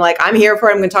work and being like, I'm here for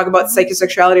it. I'm going to talk about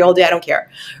psychosexuality all day. I don't care,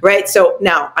 right? So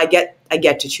now I get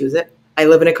to choose it. I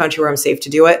live in a country where I'm safe to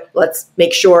do it. Let's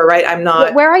make sure, right? I'm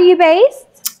not. Where are you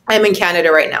based? I'm in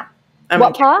Canada right now.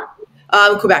 What part?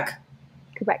 Quebec.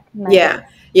 Quebec. Nice. Yeah.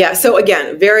 Yeah. So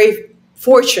again, very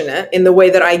fortunate in the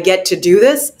way that I get to do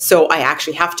this. So I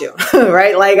actually have to,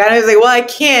 right? Like I was like, well, I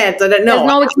can't. I don't know. There's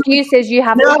no excuses. You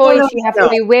have choice. You have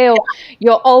free will.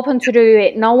 You're open to do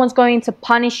it. No one's going to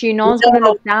punish you. No one's going to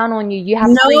look down on you. You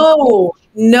have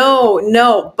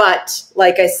No. But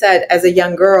like I said, as a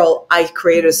young girl, I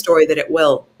created a story that it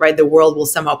will, right? The world will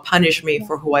somehow punish me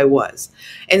for who I was.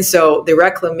 And so the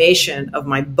reclamation of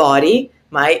my body,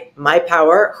 my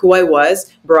power, who I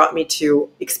was, brought me to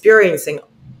experiencing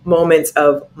moments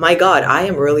of, my God, I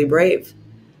am really brave,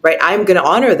 right? I'm going to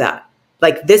honor that.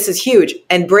 Like, this is huge.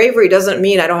 And bravery doesn't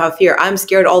mean I don't have fear. I'm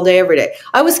scared all day, every day.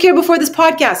 I was scared before this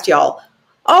podcast, y'all.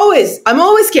 I'm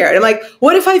always scared. I'm like,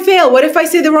 what if I fail? What if I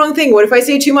say the wrong thing? What if I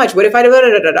say too much? What if I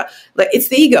Like, it's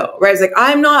the ego, right? It's like,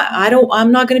 I'm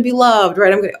not going to be loved,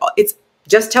 right? It's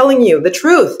just telling you the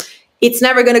truth. It's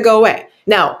never going to go away.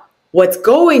 Now, what's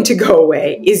going to go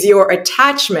away is your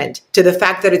attachment to the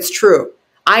fact that it's true.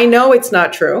 I know it's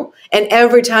not true. And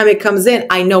every time it comes in,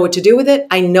 I know what to do with it.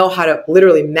 I know how to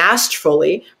literally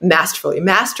masterfully,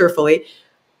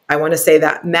 I want to say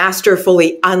that,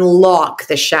 masterfully unlock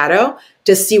the shadow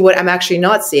to see what I'm actually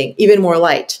not seeing, even more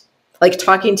light. Like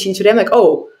talking to you today, I'm like,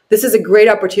 oh, this is a great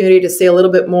opportunity to say a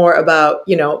little bit more about,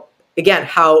 again,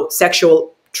 how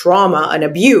sexual trauma and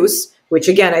abuse, which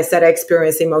again, I said I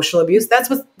experienced emotional abuse. That's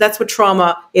what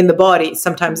trauma in the body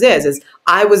sometimes is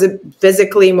I was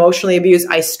physically, emotionally abused.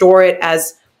 I store it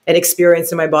as an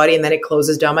experience in my body and then it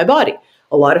closes down my body.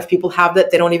 A lot of people have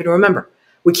that. They don't even remember.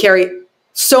 We carry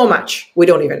so much. We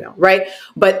don't even know, right?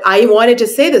 But I wanted to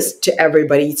say this to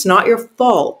everybody. It's not your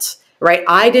fault, right?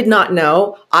 I did not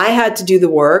know. I had to do the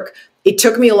work. It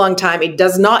took me a long time. It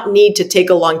does not need to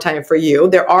take a long time for you.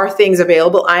 There are things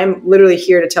available. I'm literally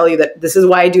here to tell you that this is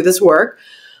why I do this work.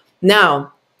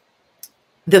 Now,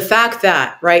 the fact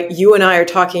that, right, you and I are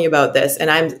talking about this,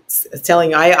 and I'm telling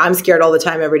you, I'm scared all the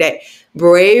time, every day.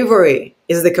 Bravery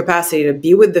is the capacity to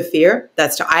be with the fear.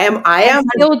 I am.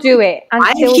 Still do it.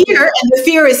 I'm here, and the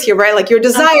fear is here, right? Like your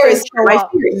desire is here. My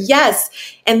fear, yes,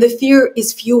 and the fear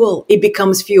is fuel. It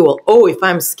becomes fuel. Oh, if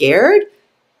I'm scared,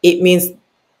 it means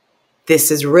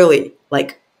this is really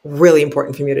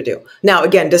important for me to do. Now,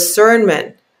 again,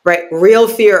 discernment, right? Real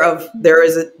fear of there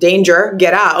is a danger,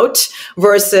 get out,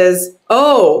 versus,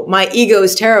 oh, my ego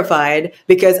is terrified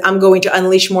because I'm going to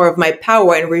unleash more of my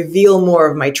power and reveal more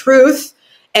of my truth.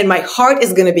 And my heart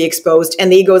is going to be exposed.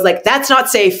 And the ego is like, that's not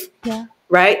safe. Yeah.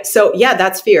 Right? So yeah,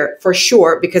 that's fear for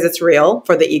sure, because it's real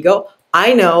for the ego.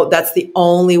 I know that's the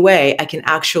only way I can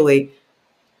actually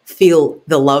feel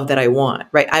the love that I want,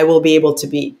 right? I will be able to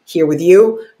be here with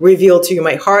you, reveal to you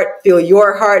my heart, feel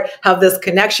your heart, have this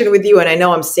connection with you. And I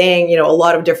know I'm saying, a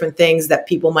lot of different things that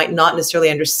people might not necessarily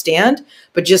understand,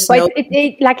 but just know.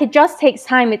 It just takes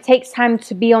time. It takes time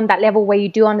to be on that level where you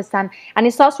do understand. And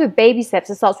it starts with baby steps.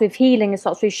 It starts with healing. It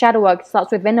starts with shadow work. It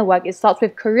starts with inner work. It starts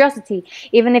with curiosity.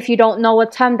 Even if you don't know a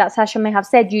term that Sasha may have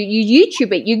said, you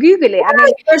YouTube it, you Google it.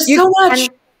 Right, there's so much.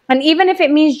 And even if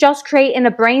it means just creating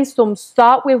a brainstorm,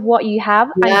 start with what you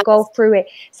have and go through it.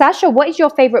 Sasha, what is your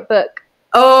favorite book?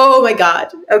 Oh my God.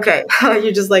 Okay.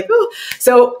 You're just like, oh.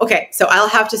 So I'll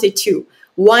have to say two.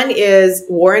 One is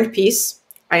War and Peace.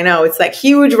 I know it's like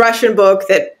huge Russian book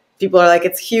that people are like,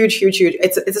 it's huge, huge, huge.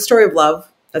 It's a story of love.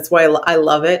 That's why I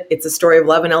love it. It's a story of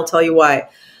love. And I'll tell you why.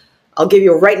 I'll give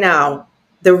you right now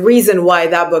the reason why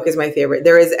that book is my favorite.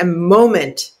 There is a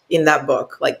moment in that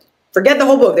book, like, forget the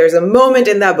whole book. There's a moment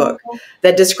in that book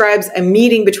that describes a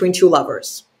meeting between two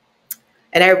lovers.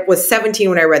 And I was 17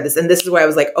 when I read this. And this is where I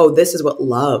was like, oh, this is what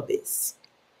love is.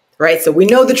 Right? So we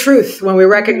know the truth when we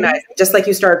recognize it. Just like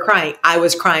you started crying. I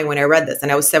was crying when I read this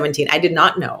and I was 17. I did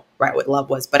not know, right, what love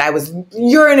was, but I was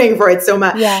yearning for it so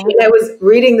much. Yeah. And I was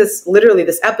reading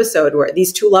this episode where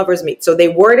these two lovers meet. So they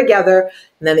were together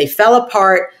and then they fell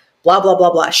apart, blah, blah,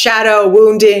 blah, blah. Shadow,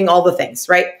 wounding, all the things,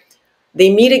 right?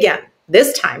 They meet again.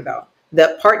 This time, though,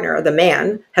 the partner, the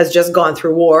man, has just gone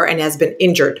through war and has been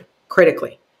injured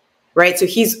critically, right? So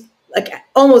he's like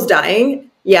almost dying.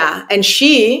 Yeah. And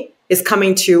she is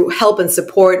coming to help and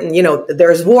support. And,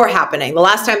 there's war happening. The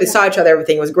last time they saw each other,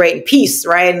 everything was great and peace,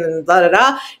 right? And blah, blah,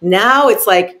 blah. Now it's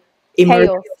like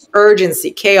emergency,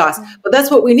 urgency, chaos. But that's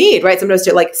what we need, right? Sometimes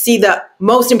to see the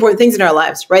most important things in our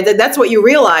lives, right? That's what you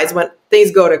realize when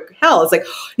things go to hell. It's like,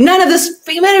 none of this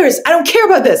matters. I don't care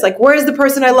about this. Like, where's the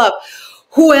person I love?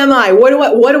 Who am I? What do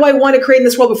I want to create in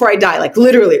this world before I die? Like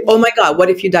literally, oh my God, what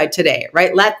if you died today?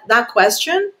 Right? That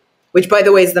question, which by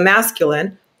the way is the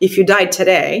masculine, if you died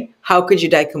today, how could you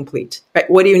die complete? Right?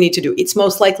 What do you need to do? It's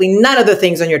most likely none of the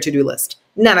things on your to-do list.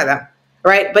 None of them.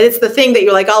 Right? But it's the thing that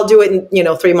you're like, I'll do it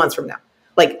in, 3 months from now.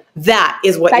 Like that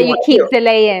is what that you you want keep to do.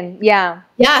 delaying. Yeah.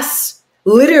 Yes.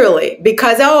 Literally.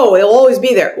 Because it'll always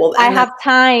be there. Well, I have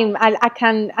time. I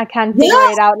can figure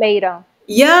Yes. it out later.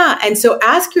 Yeah. And so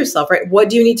ask yourself, right, what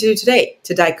do you need to do today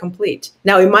to die complete?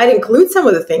 Now, it might include some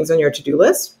of the things on your to-do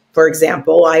list. For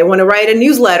example, I want to write a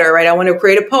newsletter, right? I want to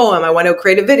create a poem. I want to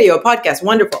create a video, a podcast.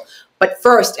 Wonderful. But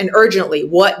first and urgently,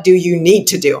 what do you need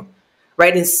to do,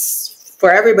 right? And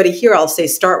for everybody here, I'll say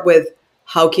start with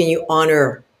how can you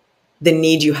honor the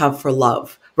need you have for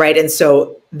love, right? And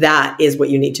so that is what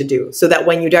you need to do. So that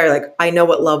when you die, you're like, I know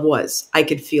what love was. I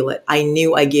could feel it. I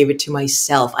knew I gave it to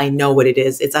myself. I know what it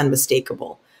is. It's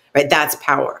unmistakable, right? That's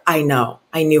power. I know.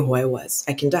 I knew who I was.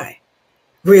 I can die.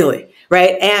 Really,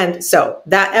 right? And so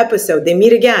that episode, they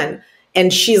meet again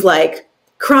and she's like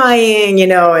crying,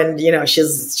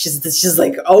 she's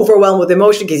like overwhelmed with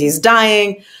emotion because he's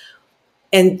dying.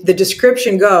 And the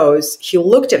description goes, he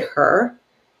looked at her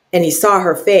and he saw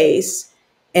her face,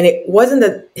 and it wasn't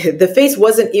the face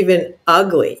wasn't even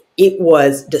ugly. It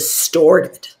was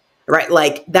distorted, right?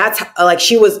 Like that's like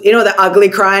she was, the ugly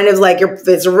crying is like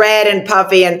it's red and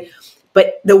puffy,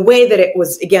 but the way that it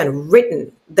was again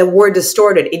written, the word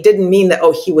distorted, it didn't mean that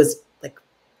he was like,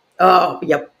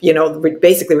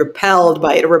 basically repelled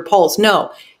by it or repulsed.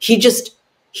 No, he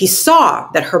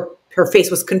saw that her face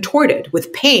was contorted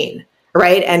with pain,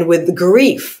 right, and with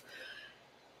grief.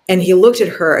 And he looked at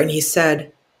her and he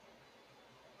said,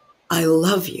 I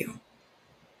love you.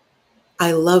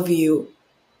 I love you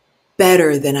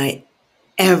better than I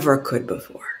ever could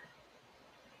before.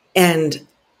 And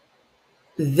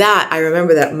that, I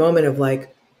remember that moment of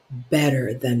like,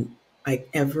 better than I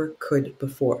ever could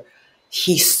before.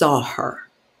 He saw her.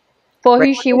 For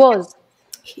who she was.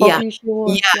 Yeah.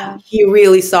 He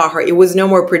really saw her. It was no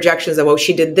more projections of,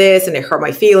 she did this and it hurt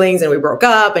my feelings and we broke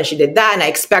up and she did that and I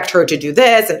expect her to do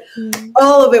this. And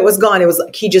all of it was gone. It was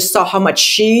like, he just saw how much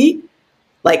she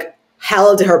like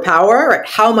held her power, right?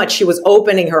 How much she was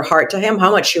opening her heart to him,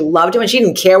 how much she loved him. And she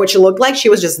didn't care what she looked like. She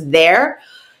was just there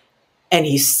and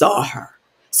he saw her.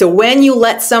 So when you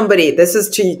let somebody, this is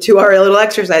to our little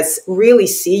exercise, really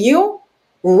see you,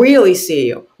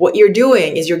 what you're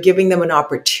doing is you're giving them an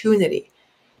opportunity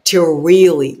to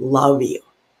really love you.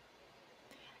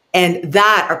 And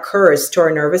that occurs to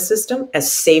our nervous system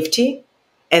as safety,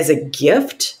 as a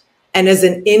gift, and as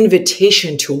an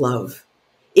invitation to love.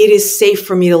 It is safe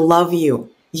for me to love you.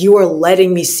 You are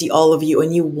letting me see all of you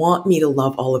and you want me to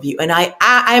love all of you. And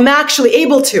I'm actually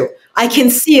able to. I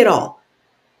can see it all.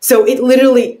 So it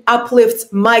literally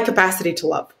uplifts my capacity to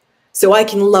love. So I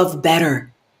can love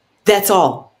better. That's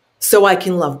all. So I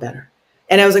can love better.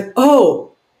 And I was like, oh.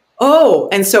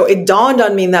 And so it dawned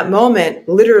on me in that moment,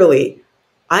 literally,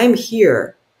 I'm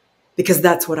here because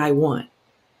that's what I want.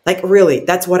 Like really,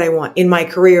 that's what I want in my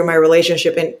career, my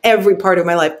relationship, in every part of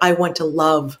my life. I want to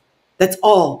love. That's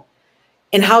all.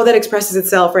 And how that expresses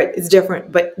itself, right, it's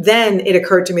different. But then it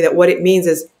occurred to me that what it means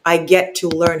is I get to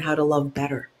learn how to love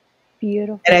better.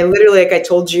 Beautiful. And I literally, like I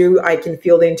told you, I can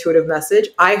feel the intuitive message.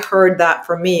 I heard that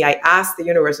from me. I asked the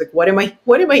universe, like, what am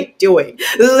I doing?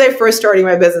 This is when I first starting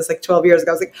my business like 12 years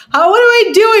ago. I was like, what am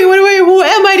I doing? Who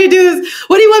am I to do this?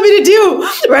 What do you want me to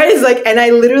do? Right? It's like, and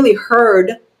I literally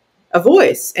heard a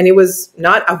voice, and it was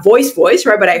not a voice,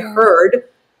 right? But I heard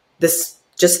this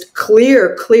just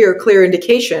clear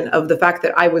indication of the fact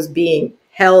that I was being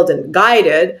held and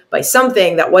guided by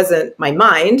something that wasn't my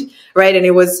mind, right? And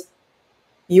it was,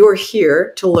 you're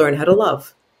here to learn how to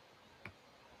love.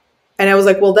 And I was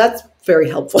like, well, that's very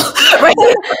helpful. Right?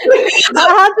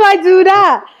 How do I do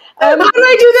that? How do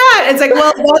I do that? It's like,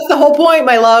 well, that's the whole point,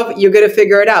 my love. You're going to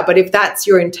figure it out. But if that's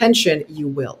your intention, you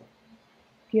will.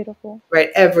 Beautiful.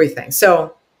 Right? Everything.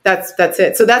 So that's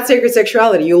it. So that's sacred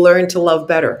sexuality. You learn to love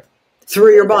better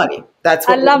through your body. That's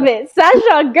what I love it.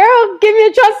 Sasha, girl, give me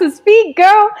a chance to speak,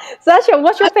 girl. Sasha,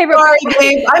 what's your favorite? Sorry,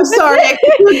 babe. I'm sorry. I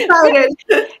get too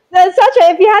excited.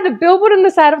 Sasha, if you had a billboard on the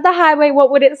side of the highway,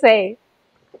 what would it say?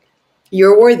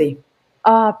 You're worthy.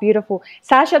 Ah, beautiful.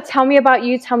 Sasha, tell me about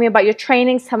you. Tell me about your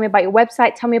trainings. Tell me about your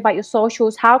website. Tell me about your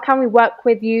socials. How can we work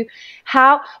with you?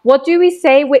 What do we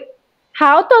say with,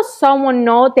 how does someone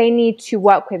know they need to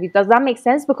work with you? Does that make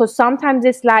sense? Because sometimes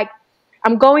it's like,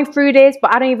 I'm going through this,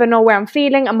 but I don't even know where I'm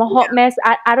feeling. I'm a hot mess.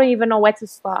 I don't even know where to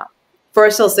start.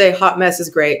 First, I'll say hot mess is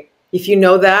great. If you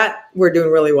know that, we're doing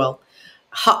really well.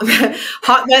 Hot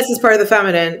mess is part of the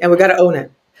feminine, and we got to own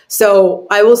it. So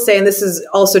I will say, and this is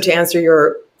also to answer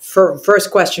your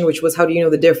first question, which was how do you know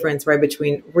the difference, right,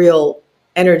 between real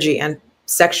energy and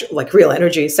sexual, like real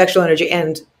energy, sexual energy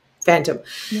and phantom.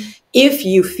 Yeah. If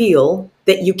you feel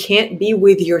that you can't be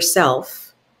with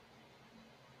yourself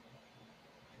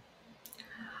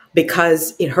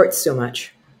because it hurts so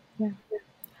much, Yeah.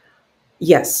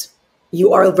 yes,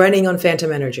 you are running on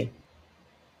phantom energy.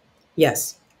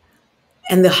 Yes.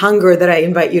 And the hunger that I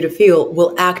invite you to feel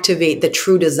will activate the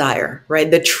true desire, right?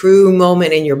 The true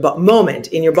moment in your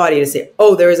body to say,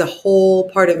 oh, there is a whole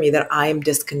part of me that I am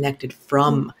disconnected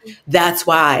from. That's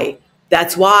why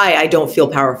I don't feel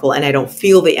powerful and I don't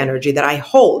feel the energy that I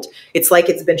hold. It's like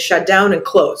it's been shut down and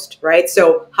closed, right?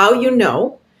 So how you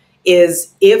know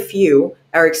is if you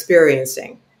are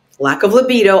experiencing lack of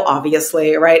libido,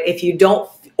 obviously, right? If you don't,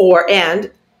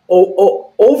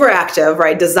 overactive,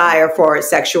 right, desire for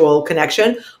sexual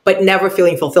connection, but never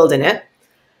feeling fulfilled in it,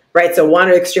 right? So one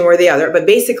extreme or the other. But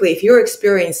basically, if you're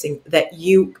experiencing that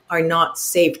you are not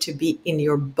safe to be in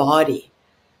your body,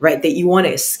 right, that you want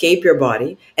to escape your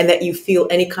body and that you feel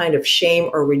any kind of shame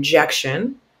or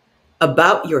rejection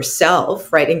about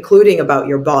yourself, right, including about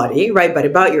your body, right, but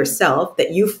about yourself,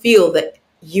 that you feel that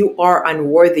you are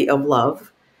unworthy of love,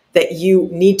 that you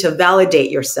need to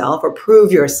validate yourself or prove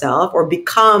yourself or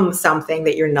become something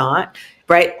that you're not,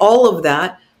 right? All of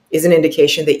that is an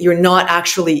indication that you're not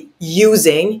actually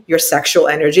using your sexual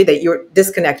energy, that you're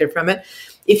disconnected from it.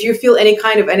 If you feel any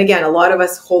kind of, and again, a lot of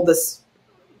us hold this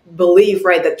belief,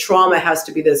 right, that trauma has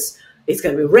to be this, it's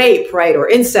going to be rape, right, or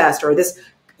incest or this.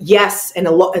 Yes, and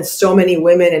so many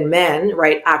women and men,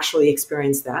 right, actually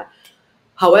experience that.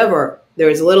 However, there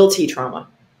is little t trauma,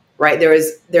 right? There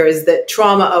is the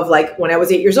trauma of like when I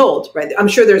was 8 years old, right? I'm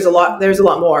sure there's a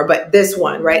lot more, but this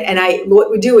one, right? And what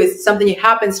we do is something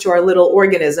happens to our little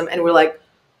organism, and we're like,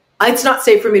 it's not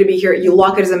safe for me to be here. You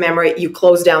lock it as a memory, you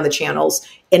close down the channels,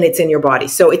 and it's in your body.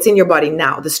 So it's in your body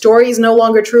now. The story is no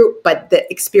longer true, but the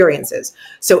experience is.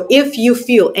 So if you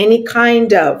feel any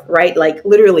kind of, right, like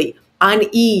literally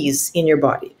unease in your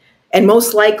body, and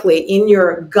most likely in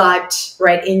your gut,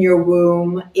 right, in your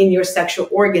womb, in your sexual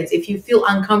organs, if you feel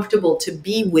uncomfortable to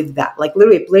be with that, like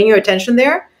literally bring your attention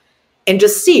there and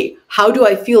just see, how do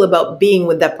I feel about being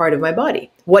with that part of my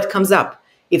body? What comes up?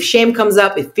 If shame comes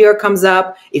up, if fear comes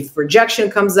up, if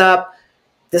rejection comes up,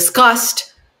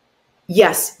 disgust,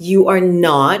 yes, you are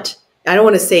not, I don't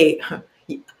want to say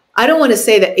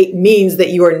that it means that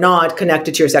you are not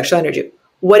connected to your sexual energy.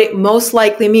 What it most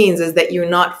likely means is that you're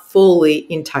not fully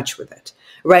in touch with it,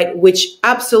 right? Which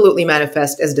absolutely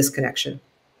manifests as disconnection.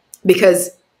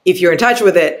 Because if you're in touch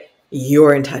with it,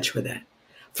 you're in touch with it.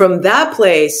 From that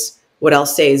place, what I'll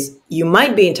say is you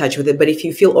might be in touch with it, but if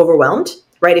you feel overwhelmed,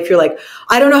 right? If you're like,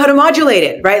 I don't know how to modulate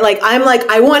it, right? Like, I'm like,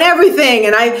 I want everything.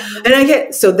 And I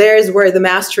get, so there's where the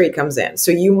mastery comes in. So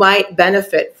you might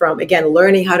benefit from, again,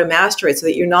 learning how to master it so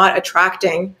that you're not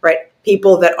attracting, right,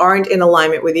 people that aren't in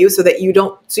alignment with you, so that you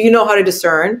don't, so you know how to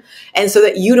discern, and so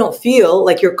that you don't feel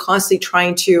like you're constantly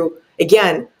trying to,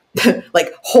 again,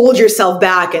 like hold yourself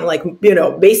back and like,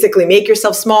 basically make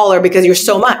yourself smaller because you're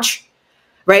so much,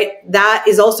 right? That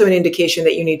is also an indication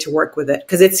that you need to work with it,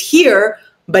 because it's here,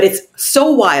 but it's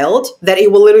so wild that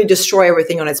it will literally destroy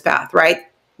everything on its path, right?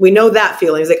 We know that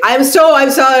feeling. It's like, I'm so,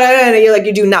 and you're like,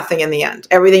 you do nothing in the end.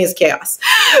 Everything is chaos.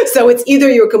 So it's either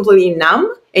you're completely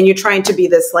numb and you're trying to be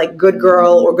this like good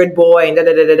girl or good boy and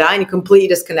and you're completely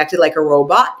disconnected like a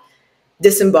robot,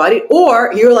 disembodied,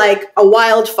 or you're like a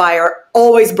wildfire,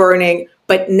 always burning,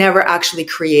 but never actually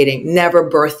creating, never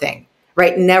birthing,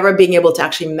 right? Never being able to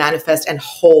actually manifest and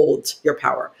hold your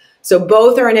power. So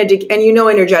both are and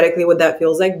energetically what that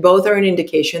feels like. Both are an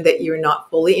indication that you're not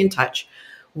fully in touch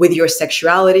with your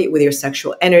sexuality, with your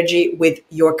sexual energy, with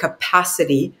your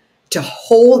capacity to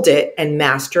hold it and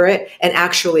master it and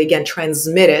actually, again,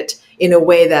 transmit it in a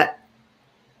way that,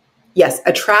 yes,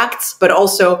 attracts, but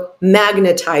also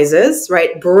magnetizes,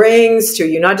 right? Brings to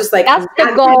you, not just like... That's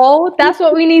the goal. That's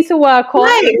what we need to work on.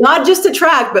 Right. Not just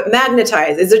attract, but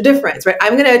magnetize. Is a difference, right?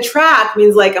 I'm going to attract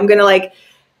means like, I'm going to like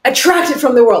attract it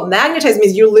from the world. Magnetize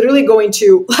means you're literally going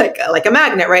to like a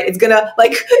magnet, right? It's gonna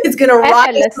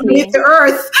rise beneath the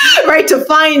earth, right, to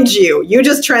find you. You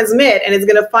just transmit and it's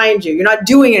gonna find you. You're not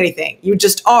doing anything. You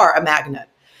just are a magnet,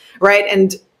 right?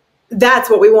 And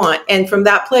that's what we want. And from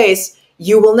that place,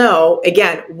 you will know,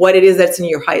 again, what it is that's in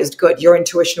your highest good. Your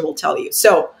intuition will tell you.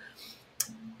 So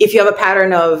if you have a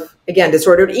pattern of, again,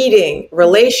 disordered eating,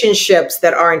 relationships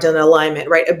that aren't in alignment,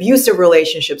 right? Abusive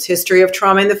relationships, history of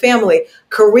trauma in the family,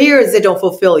 careers that don't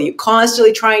fulfill you,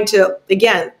 constantly trying to,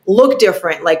 again, look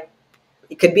different. Like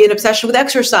it could be an obsession with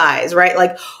exercise, right?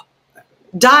 Like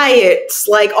diets,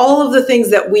 like all of the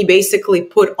things that we basically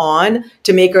put on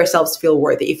to make ourselves feel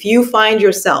worthy. If you find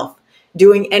yourself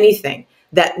doing anything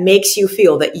that makes you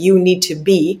feel that you need to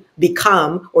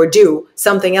become, or do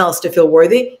something else to feel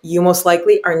worthy, you most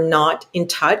likely are not in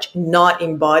touch, not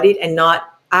embodied, and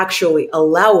not actually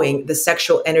allowing the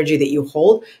sexual energy that you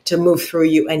hold to move through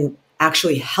you and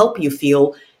actually help you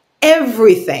feel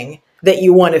everything that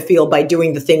you want to feel by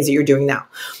doing the things that you're doing now.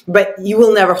 But you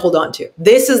will never hold on to.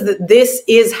 This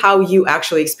is how you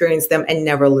actually experience them and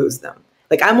never lose them.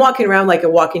 Like, I'm walking around like a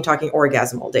walking, talking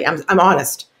orgasm all day. I'm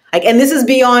honest. Like, and this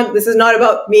is not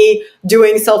about me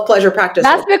doing self-pleasure practice.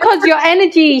 That's because your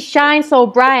energy shines so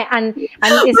bright, and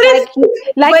it's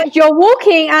like you're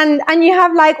walking and you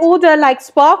have like all the like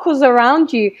sparkles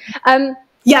around you.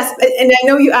 Yes, and I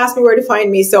know you asked me where to find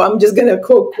me, so I'm just going to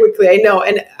quote quickly. I know,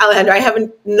 and Alejandra, I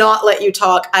haven't not let you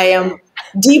talk. I am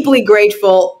deeply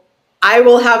grateful. I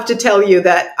will have to tell you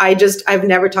that I've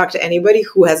never talked to anybody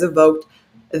who has evoked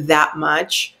that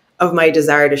much of my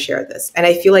desire to share this. And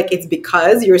I feel like it's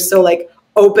because you're so like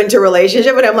open to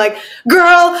relationship. And I'm like, girl,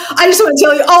 I just want to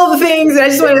tell you all the things. And I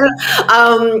just want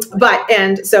to,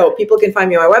 and so people can find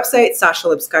me on my website,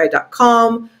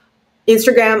 sashalipskaia.com,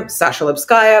 Instagram, Sasha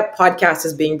Lipskaia, podcast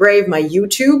is Being Brave, my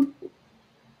YouTube,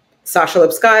 Sasha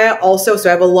Lipskaia also. So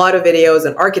I have a lot of videos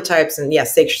and archetypes, and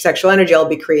yes, sexual energy. I'll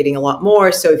be creating a lot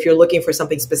more. So if you're looking for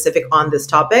something specific on this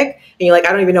topic and you're like,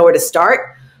 I don't even know where to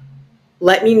start,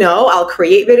 let me know. I'll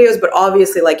create videos. But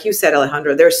obviously, like you said,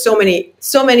 Alejandra, there's so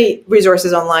many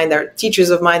resources online. There are teachers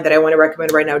of mine that I want to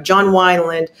recommend right now. John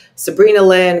Wineland, Sabrina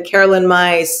Lynn, Carolyn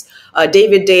Mice,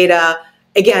 David Data.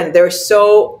 Again, there's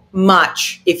so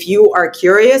much. If you are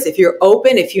curious, if you're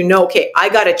open, if you know, okay, I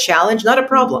got a challenge, not a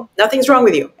problem. Nothing's wrong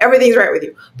with you. Everything's right with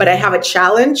you. But I have a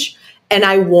challenge and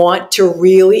I want to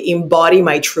really embody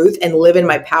my truth and live in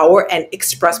my power and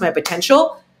express my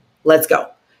potential. Let's go.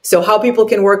 So how people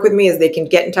can work with me is they can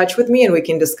get in touch with me and we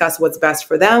can discuss what's best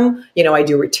for them. You know, I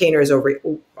do retainers over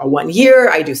 1 year.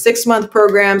 I do 6-month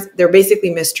programs. They're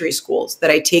basically mystery schools that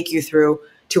I take you through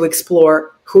to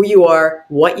explore who you are,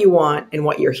 what you want, and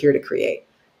what you're here to create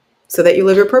so that you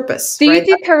live your purpose. Do you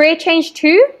do career change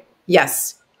too?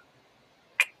 Yes.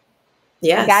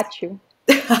 Yes. I got you.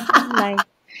 Nice.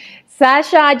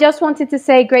 Sasha, I just wanted to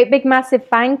say great big massive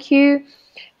thank you.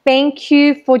 Thank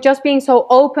you for just being so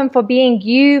open, for being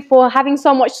you, for having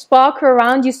so much sparkle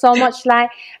around you, so much light.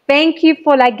 Thank you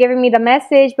for like giving me the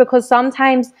message, because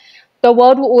sometimes the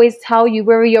world will always tell you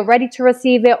whether you're ready to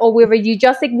receive it or whether you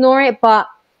just ignore it, but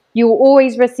you will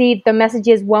always receive the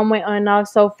messages one way or another.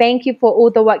 So thank you for all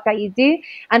the work that you do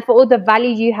and for all the value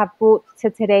you have brought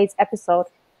to today's episode.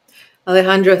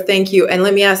 Alejandra, thank you. And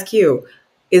let me ask you,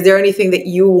 is there anything that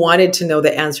you wanted to know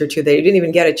the answer to that you didn't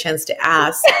even get a chance to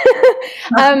ask?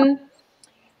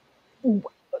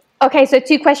 Okay, so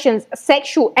 2 questions.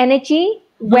 Sexual energy,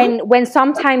 when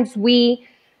sometimes we,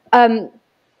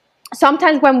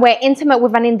 sometimes when we're intimate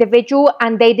with an individual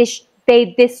and they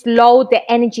disload the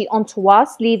energy onto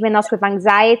us, leaving us with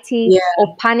anxiety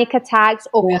or panic attacks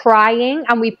or crying,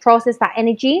 and we process that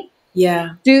energy.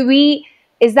 Yeah.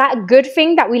 Is that a good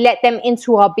thing that we let them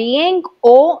into our being,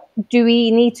 or do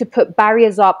we need to put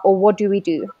barriers up, or what do we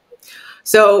do?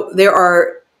 So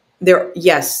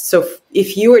yes. So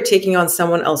if you are taking on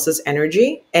someone else's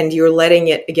energy and you're letting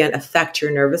it, again, affect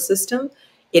your nervous system,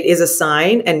 it is a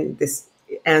sign, and this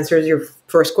answers your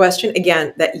first question,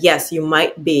 again, that yes, you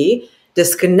might be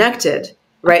disconnected,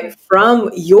 right, from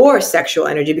your sexual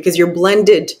energy because you're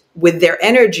blended with their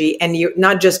energy, and you're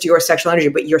not just your sexual energy,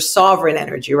 but your sovereign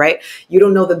energy, right? You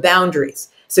don't know the boundaries.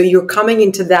 So you're coming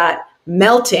into that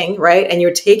melting, right? And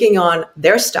you're taking on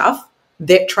their stuff.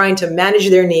 They're trying to manage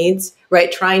their needs, right?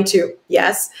 Trying to,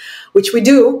 which we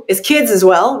do as kids as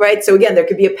well, right? So again, there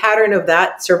could be a pattern of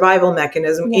that survival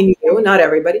mechanism in you, not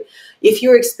everybody. If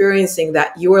you're experiencing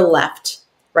that, you are left,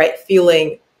 right,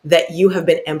 feeling that you have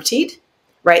been emptied,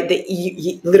 right? That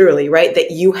you literally, right?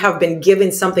 That you have been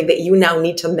given something that you now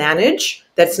need to manage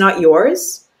that's not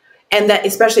yours. And that,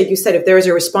 especially like you said, if there is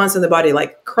a response in the body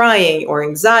like crying or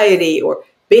anxiety, or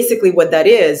basically what that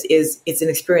is it's an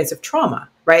experience of trauma,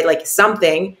 right? Like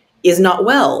something is not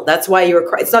well. That's why you're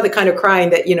crying. It's not the kind of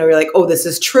crying that, you're like, oh, this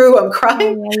is true, I'm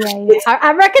crying.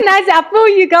 I recognize it. I feel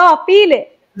you go. I feel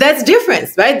it. That's different,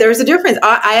 right? There's a difference.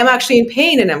 I am actually in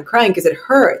pain and I'm crying because it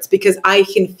hurts, because I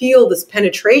can feel this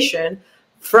penetration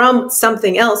from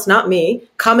something else, not me,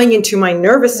 coming into my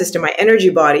nervous system, my energy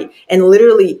body, and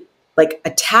literally like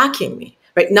attacking me,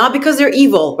 right? Not because they're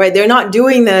evil, right? They're not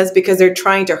doing this because they're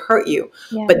trying to hurt you,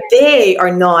 but they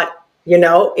are not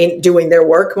in doing their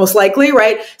work, most likely,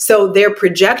 right? So they're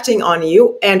projecting on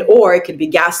you, and or it could be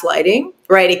gaslighting,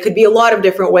 right? It could be a lot of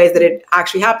different ways that it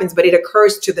actually happens, but it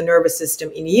occurs to the nervous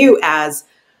system in you as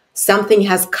something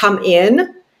has come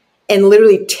in and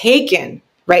literally taken,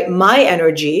 right, my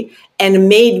energy and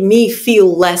made me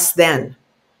feel less than,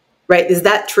 right? Is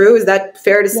that true? Is that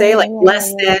fair to say?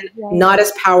 Less than, not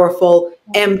as powerful,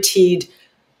 emptied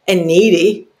and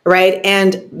needy, right?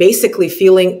 And basically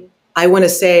feeling, I want to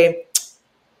say,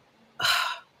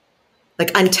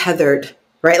 like untethered,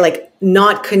 right? Like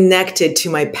not connected to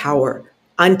my power,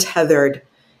 untethered.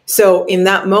 So in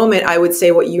that moment, I would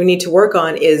say what you need to work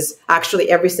on is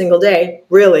actually every single day,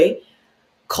 really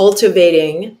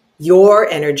cultivating your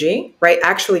energy, right?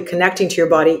 Actually connecting to your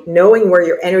body, knowing where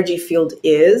your energy field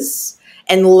is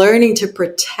and learning to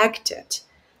protect it,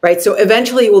 right? So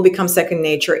eventually it will become second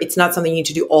nature. It's not something you need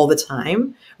to do all the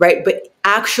time, right? But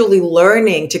actually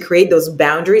learning to create those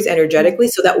boundaries energetically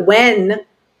so that when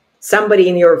somebody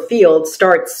in your field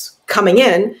starts coming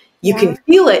in, you can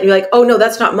feel it and you're like, oh no,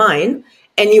 that's not mine.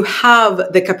 And you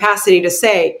have the capacity to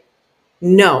say,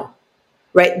 no,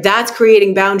 right? That's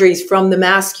creating boundaries from the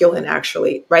masculine,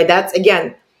 actually, right? That's,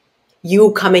 again,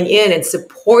 you coming in and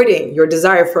supporting your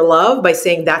desire for love by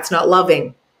saying, that's not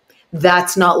loving.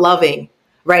 That's not loving,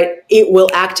 right? It will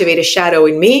activate a shadow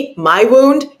in me, my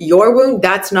wound, your wound.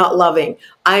 That's not loving.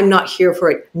 I'm not here for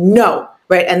it. No.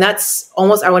 Right. And that's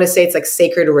almost, I want to say it's like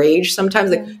sacred rage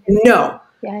sometimes, like, no.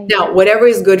 Now, whatever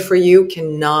is good for you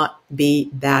cannot be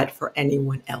bad for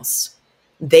anyone else.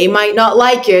 They might not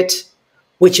like it,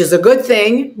 which is a good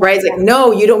thing, right? It's like,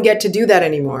 no, you don't get to do that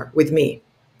anymore with me.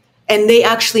 And they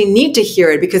actually need to hear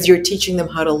it because you're teaching them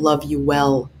how to love you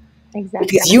well. Exactly.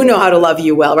 Because you know how to love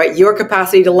you well, right? Your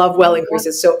capacity to love well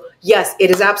increases. So yes,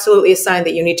 it is absolutely a sign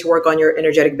that you need to work on your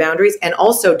energetic boundaries and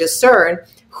also discern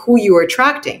who you are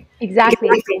attracting. Exactly.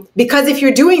 Because if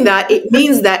you're doing that, it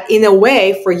means that in a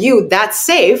way for you, that's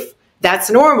safe,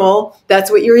 that's normal, that's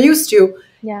what you're used to.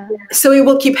 Yeah. So it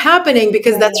will keep happening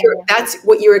because that's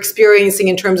what you're experiencing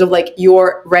in terms of like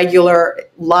your regular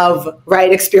love,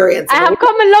 right, experience. I have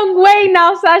come a long way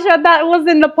now, Sasha. That was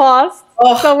in the past.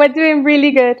 Oh. So we're doing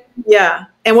really good. Yeah.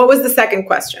 And what was the second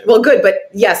question? Well, good, but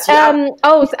yes.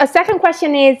 A second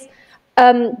question is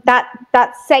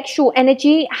that sexual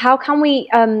energy. How can we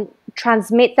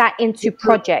transmit that into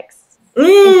projects?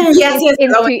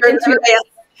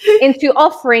 Into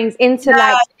offerings, into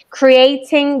like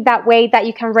creating that way that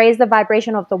you can raise the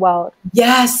vibration of the world.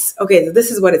 Yes. Okay. This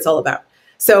is what it's all about.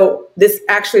 So this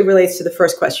actually relates to the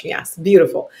first question you asked.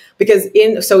 Beautiful. Because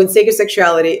in sacred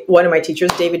sexuality, one of my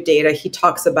teachers, David Data, he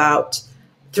talks about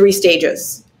 3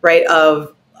 stages, right?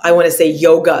 Of, I want to say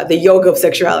yoga, the yoga of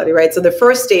sexuality, right? So the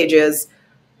first stage is,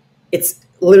 it's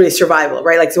literally survival,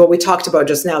 right? Like, so what we talked about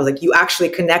just now is like you actually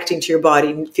connecting to your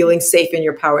body and feeling safe in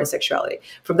your power and sexuality.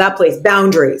 From that place,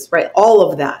 boundaries, right? All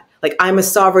of that. Like, I'm a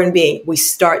sovereign being. We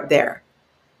start there,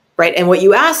 right? And what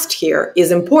you asked here is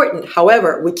important.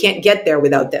 However, we can't get there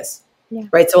without this,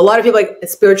 right? So a lot of people, like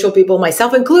spiritual people,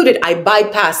 myself included, I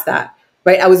bypassed that,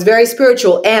 right? I was very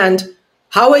spiritual. And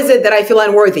how is it that I feel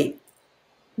unworthy?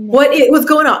 What's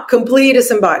going on? Complete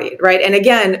disembodied, right? And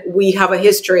again, we have a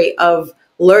history of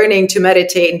learning to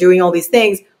meditate and doing all these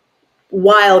things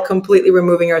while completely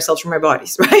removing ourselves from our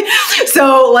bodies, right?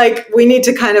 So like we need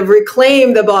to kind of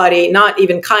reclaim the body, not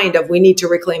even kind of, we need to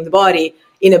reclaim the body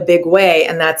in a big way.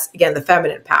 And that's, again, the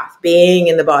feminine path, being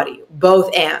in the body, both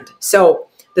and. So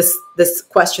this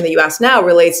question that you asked now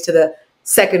relates to the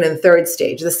second and third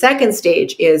stage. The second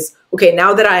stage is, okay,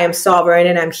 now that I am sovereign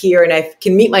and I'm here and I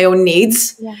can meet my own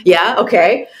needs.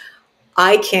 Okay.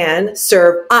 I can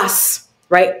serve us,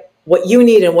 right? What you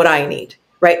need and what I need,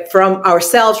 right? From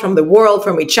ourselves, from the world,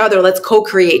 from each other. Let's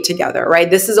co-create together, right?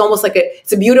 This is almost like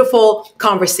it's a beautiful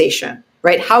conversation,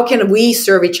 right? How can we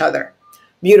serve each other?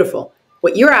 Beautiful.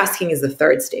 What you're asking is the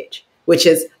third stage, which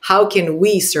is how can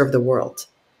we serve the world?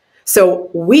 So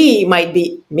we might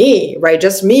be me, right?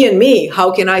 Just me and me.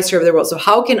 How can I serve the world? So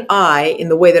how can I, in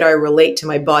the way that I relate to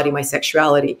my body, my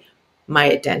sexuality, my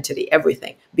identity,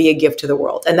 everything, be a gift to the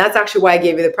world? And that's actually why I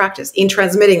gave you the practice in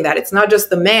transmitting that. It's not just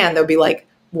the man that'll be like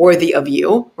worthy of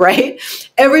you, right?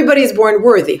 Everybody's born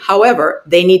worthy. However,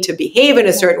 they need to behave in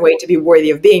a certain way to be worthy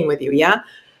of being with you. Yeah.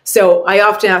 So I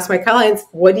often ask my clients,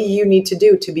 what do you need to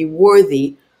do to be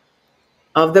worthy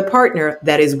of the partner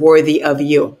that is worthy of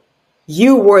you?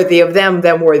 You worthy of them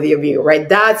worthy of you, right?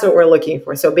 That's what we're looking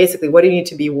for. So basically, what do you need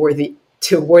to be worthy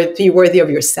be worthy of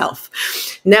yourself?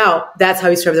 Now, that's how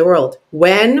you serve the world.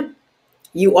 When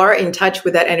you are in touch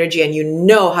with that energy and you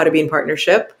know how to be in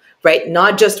partnership, right?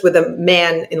 Not just with a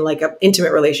man in like an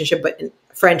intimate relationship, but in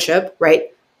friendship,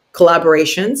 right?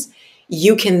 Collaborations.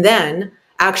 you can then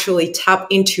actually tap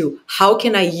into, how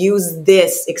can I use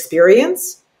this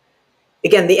experience?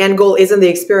 Again, the end goal isn't the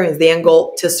experience, the end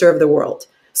goal to serve the world.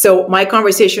 So my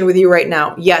conversation with you right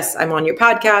now, yes, I'm on your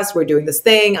podcast, we're doing this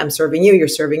thing, I'm serving you, you're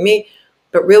serving me.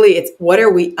 But really, it's what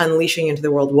are we unleashing into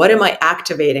the world? What am I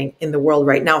activating in the world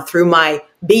right now through my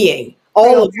being?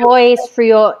 All through your voice, through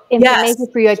your information,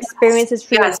 through your experiences,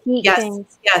 through your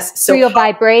teachings, So through your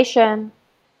vibration.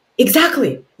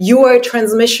 Exactly. You are a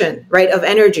transmission, right, of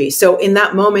energy. So in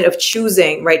that moment of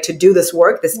choosing, right, to do this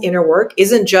work, this inner work,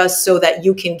 isn't just so that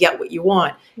you can get what you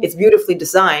want. It's beautifully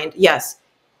designed. Yes,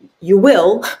 you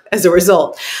will as a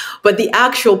result. But the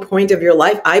actual point of your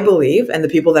life, I believe, and the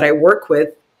people that I work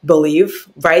with believe,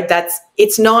 right,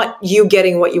 it's not you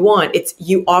getting what you want. It's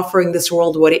you offering this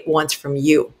world what it wants from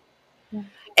you.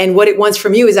 And what it wants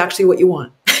from you is actually what you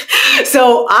want.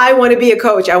 So I want to be a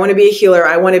coach. I want to be a healer.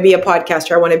 I want to be a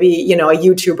podcaster. I want to be, a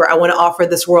YouTuber. I want to offer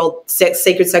this world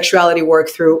sacred sexuality work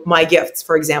through my gifts,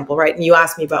 for example, right? And you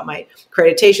asked me about my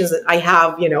accreditations. I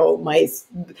have, my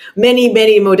many,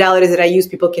 many modalities that I use.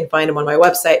 People can find them on my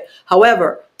website.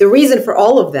 However, the reason for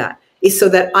all of that is so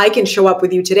that I can show up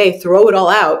with you today, throw it all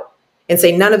out and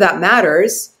say, none of that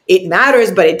matters. It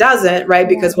matters, but it doesn't, right?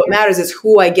 Because what matters is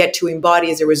who I get to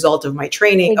embody as a result of my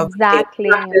training, exactly,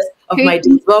 of my practice, of my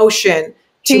devotion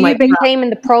to my became in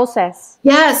the process.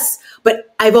 Yes,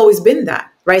 but I've always been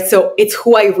that, right? So it's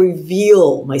who I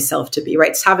reveal myself to be,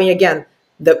 right? It's having, again,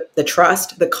 the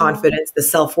trust, the confidence, the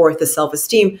self-worth, the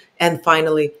self-esteem, and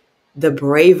finally, the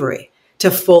bravery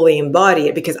to fully embody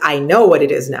it, because I know what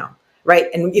it is now. Right.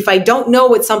 And if I don't know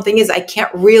what something is, I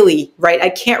can't really, right? I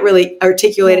can't really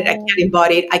articulate it. I can't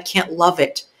embody it. I can't love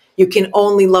it. You can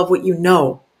only love what you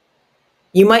know.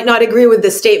 You might not agree with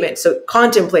this statement. So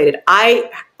contemplate it.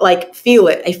 I feel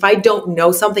it. If I don't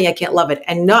know something, I can't love it.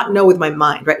 And not know with my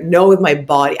mind, right? Know with my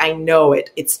body. I know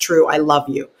it. It's true. I love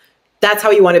you. That's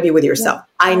how you want to be with yourself.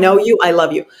 I know you. I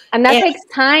love you. And that takes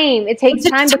time. It takes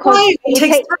time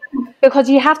because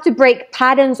you have to break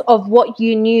patterns of what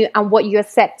you knew and what you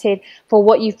accepted for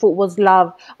what you thought was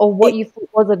love, or what you thought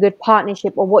was a good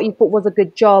partnership, or what you thought was a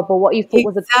good job, or what you thought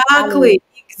was a good family.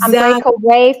 And break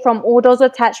away from all those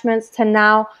attachments to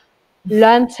now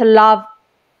learn to love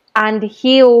and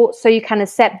heal, so you can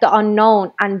accept the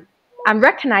unknown and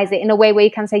recognize it in a way where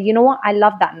you can say, you know what, I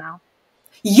love that now.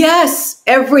 Yes,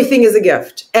 everything is a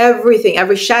gift. Everything.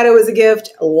 Every shadow is a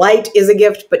gift. Light is a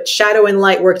gift, but shadow and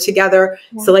light work together.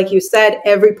 Yeah. So like you said,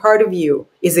 every part of you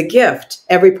is a gift.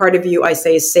 Every part of you, I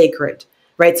say, is sacred,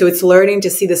 right? So it's learning to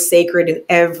see the sacred in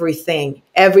everything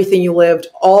you lived,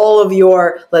 all of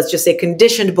your, let's just say,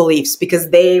 conditioned beliefs, because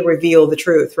they reveal the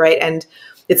truth, right? And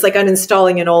it's like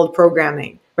uninstalling an old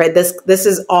programming, right? This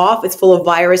is off. It's full of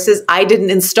viruses. I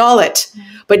didn't install it.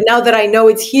 But now that I know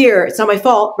it's here, it's not my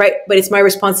fault, right? But it's my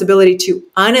responsibility to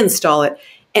uninstall it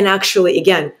and actually,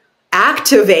 again,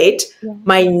 activate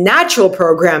my natural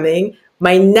programming,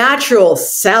 my natural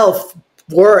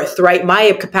self-worth, right?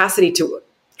 My capacity to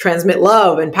transmit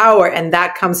love and power. And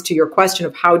that comes to your question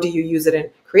of how do you use it in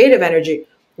creative energy?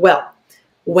 Well,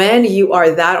 when you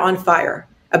are that on fire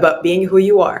about being who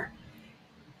you are,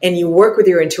 and you work with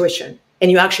your intuition, and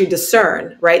you actually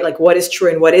discern, right? Like what is true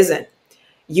and what isn't.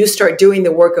 You start doing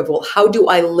the work of, well, how do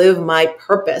I live my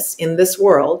purpose in this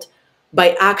world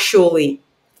by actually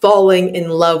falling in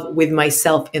love with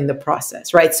myself in the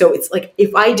process, right? So it's like,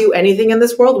 if I do anything in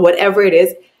this world, whatever it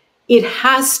is, it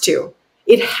has to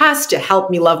help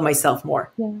me love myself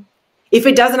more. Yeah. If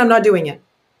it doesn't, I'm not doing it.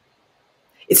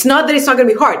 It's not that it's not going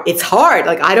to be hard. It's hard.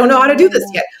 Like, I don't know how to do this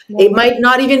yet. Yeah. It might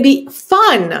not even be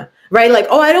fun, right? Like,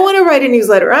 oh, I don't want to write a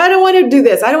newsletter. I don't want to do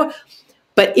this.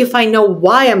 But if I know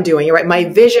why I'm doing it, right? My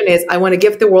vision is I want to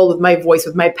gift the world with my voice,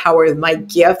 with my power, with my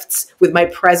gifts, with my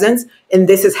presence. And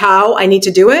this is how I need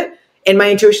to do it. And my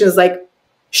intuition is like,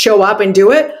 show up and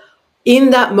do it. In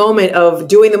that moment of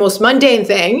doing the most mundane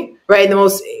thing, right? The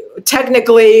most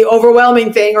technically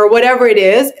overwhelming thing, or whatever it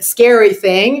is, scary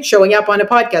thing, showing up on a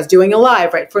podcast, doing a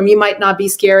live, right? For me, might not be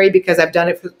scary because I've done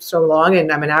it for so long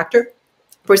and I'm an actor.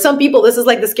 For some people, this is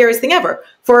like the scariest thing ever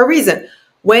for a reason.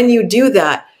 When you do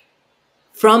that,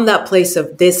 from that place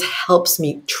of this helps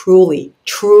me truly,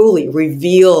 truly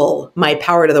reveal my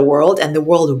power to the world, and the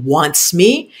world wants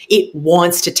me. It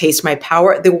wants to taste my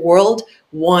power. The world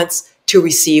wants to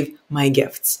receive my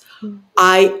gifts.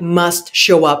 I must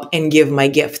show up and give my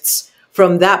gifts.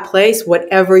 From that place,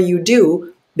 whatever you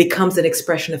do becomes an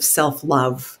expression of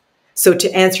self-love. So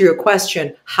to answer your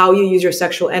question, how you use your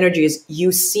sexual energy is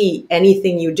you see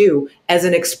anything you do as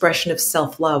an expression of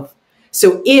self-love.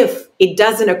 So if it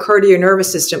doesn't occur to your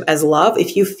nervous system as love,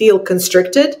 if you feel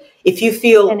constricted, if you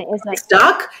feel And it isn't.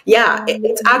 stuck,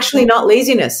 it's actually not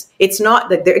laziness. It's not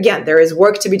that again, there is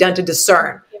work to be done to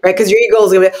discern, right? Because your ego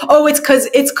is going to be, oh, it's because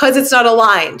it's not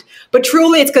aligned. But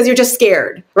truly it's because you're just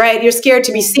scared, right? You're scared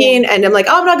to be seen. And I'm like,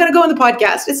 oh, I'm not going to go on the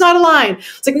podcast. It's not aligned.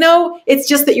 It's like, no, it's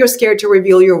just that you're scared to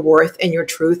reveal your worth and your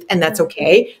truth. And that's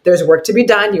okay. There's work to be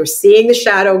done. You're seeing the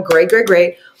shadow. Great, great,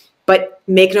 great. But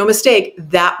make no mistake,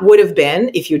 that would have been,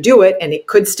 if you do it, and it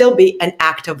could still be, an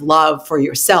act of love for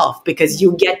yourself, because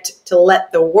you get to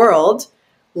let the world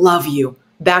love you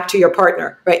back to your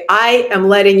partner, right? I am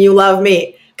letting you love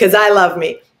me because I love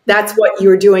me. That's what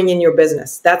you're doing in your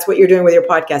business. That's what you're doing with your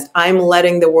podcast. I'm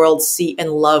letting the world see and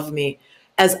love me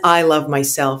as I love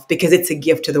myself, because it's a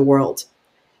gift to the world.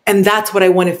 And that's what I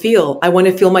want to feel. I want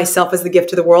to feel myself as the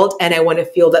gift to the world. And I want to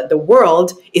feel that the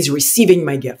world is receiving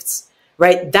my gifts.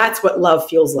 Right? That's what love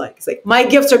feels like. It's like my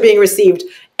gifts are being received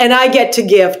and I get to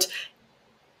gift.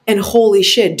 And holy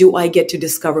shit, do I get to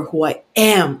discover who I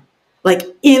am? Like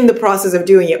in the process of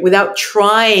doing it without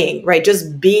trying, right?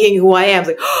 Just being who I am. It's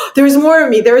like, oh, there's more of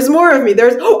me. There's more of me.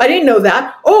 I didn't know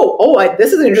that.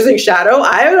 This is an interesting shadow.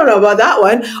 I don't know about that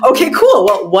one. Okay, cool.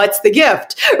 Well, what's the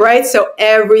gift? Right? So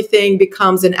everything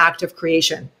becomes an act of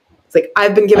creation. It's like,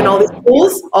 I've been given all these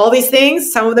tools, all these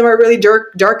things. Some of them are really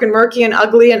dark and murky and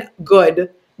ugly and good.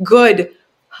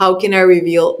 How can I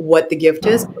reveal what the gift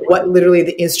is? What literally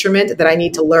the instrument that I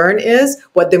need to learn is?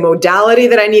 What the modality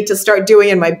that I need to start doing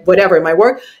in my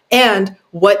work? And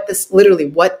what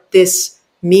this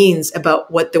means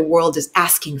about what the world is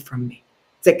asking from me.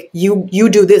 It's like, you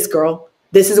do this, girl.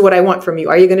 This is what I want from you.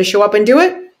 Are you going to show up and do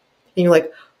it? And you're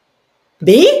like,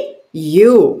 me?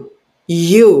 You.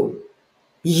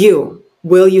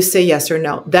 Will you say yes or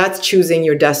no? That's choosing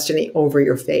your destiny over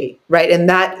your fate, right? And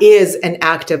that is an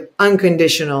act of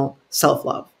unconditional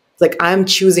self-love. It's like, I'm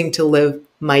choosing to live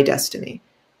my destiny.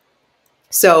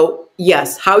 So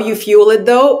yes, how you fuel it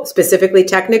though, specifically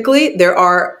technically, there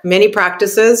are many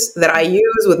practices that I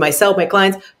use with myself, my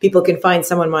clients. People can find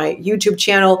some on my YouTube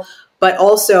channel, but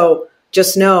also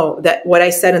just know that what I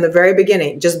said in the very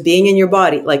beginning, just being in your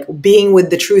body, like being with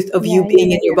the truth of you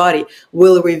being in your body,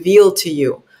 will reveal to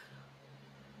you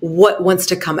what wants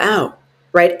to come out,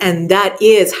 right? And that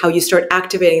is how you start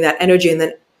activating that energy and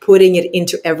then putting it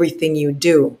into everything you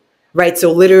do, right?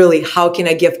 So literally, how can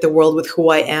I gift the world with who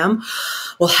I am?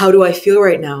 Well, how do I feel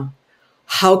right now?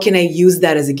 How can I use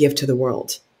that as a gift to the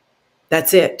world?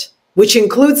 That's it. Which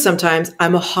includes sometimes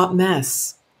I'm a hot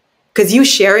mess. Because you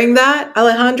sharing that,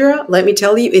 Alejandra, let me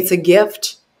tell you, it's a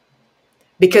gift.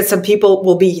 Because some people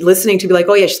will be listening to be like,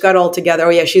 oh yeah, she's got it all together. Oh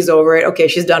yeah, she's over it. Okay,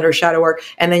 she's done her shadow work.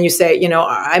 And then you say,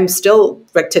 I'm still,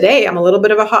 like today, I'm a little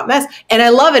bit of a hot mess. And I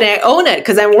love it and I own it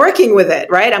because I'm working with it,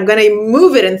 right? I'm going to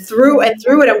move it and through it,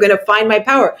 I'm going to find my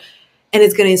power. And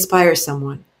it's going to inspire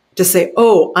someone to say,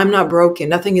 oh, I'm not broken.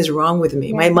 Nothing is wrong with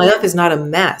me. My life is not a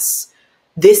mess.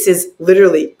 This is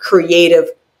literally creative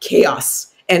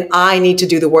chaos. And I need to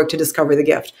do the work to discover the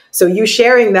gift. So you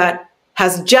sharing that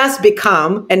has just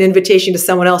become an invitation to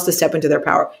someone else to step into their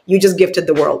power. You just gifted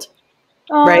the world.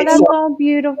 Oh, right? that's so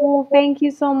beautiful. Thank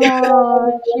you so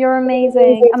much. You're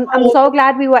amazing. I'm so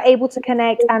glad we were able to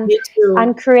connect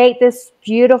and create this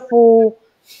beautiful,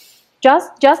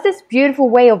 just this beautiful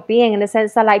way of being, in the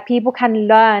sense that like people can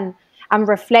learn and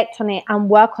reflect on it and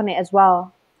work on it as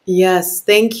well. Yes,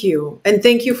 thank you. And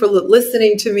thank you for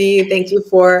listening to me. Thank you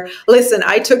for, listen,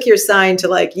 I took your sign to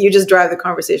like, you just drive the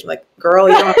conversation. Like, girl,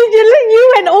 you don't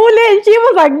you went all in. She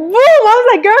was like, boom. I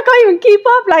was like, girl, I can't even keep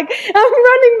up. Like, I'm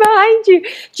running behind you.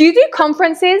 Do you do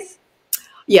conferences?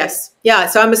 Yes. Yeah.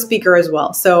 So I'm a speaker as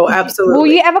well. So absolutely. Will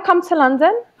you ever come to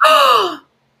London?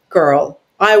 Girl,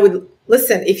 I would,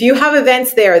 listen, if you have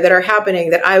events there that are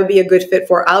happening that I would be a good fit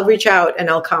for, I'll reach out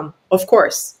and I'll come. Of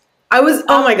course. Oh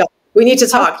my God. We need to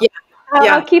talk.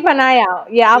 I'll keep an eye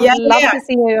out. Yeah, I would love to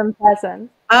see you in person.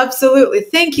 Absolutely.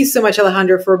 Thank you so much,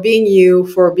 Alejandra, for being you,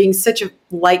 for being such a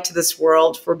light to this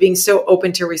world, for being so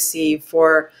open to receive,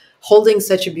 for holding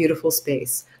such a beautiful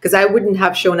space. Because I wouldn't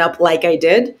have shown up like I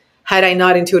did had I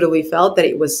not intuitively felt that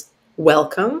it was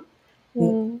welcome,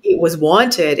 it was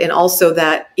wanted, and also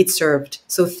that it served.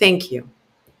 So thank you.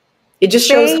 It just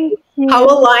shows how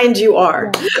aligned you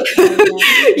are.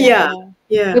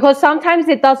 Yeah. Because sometimes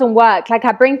it doesn't work. Like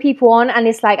I bring people on and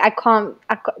it's like, I can't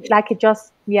like it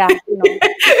just, So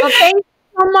thank you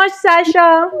so much,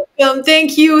 Sasha.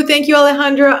 Thank you. Thank you,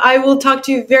 Alejandra. I will talk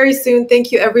to you very soon.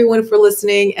 Thank you everyone for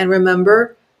listening. And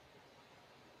remember,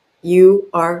 you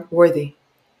are worthy.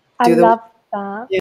 I love that.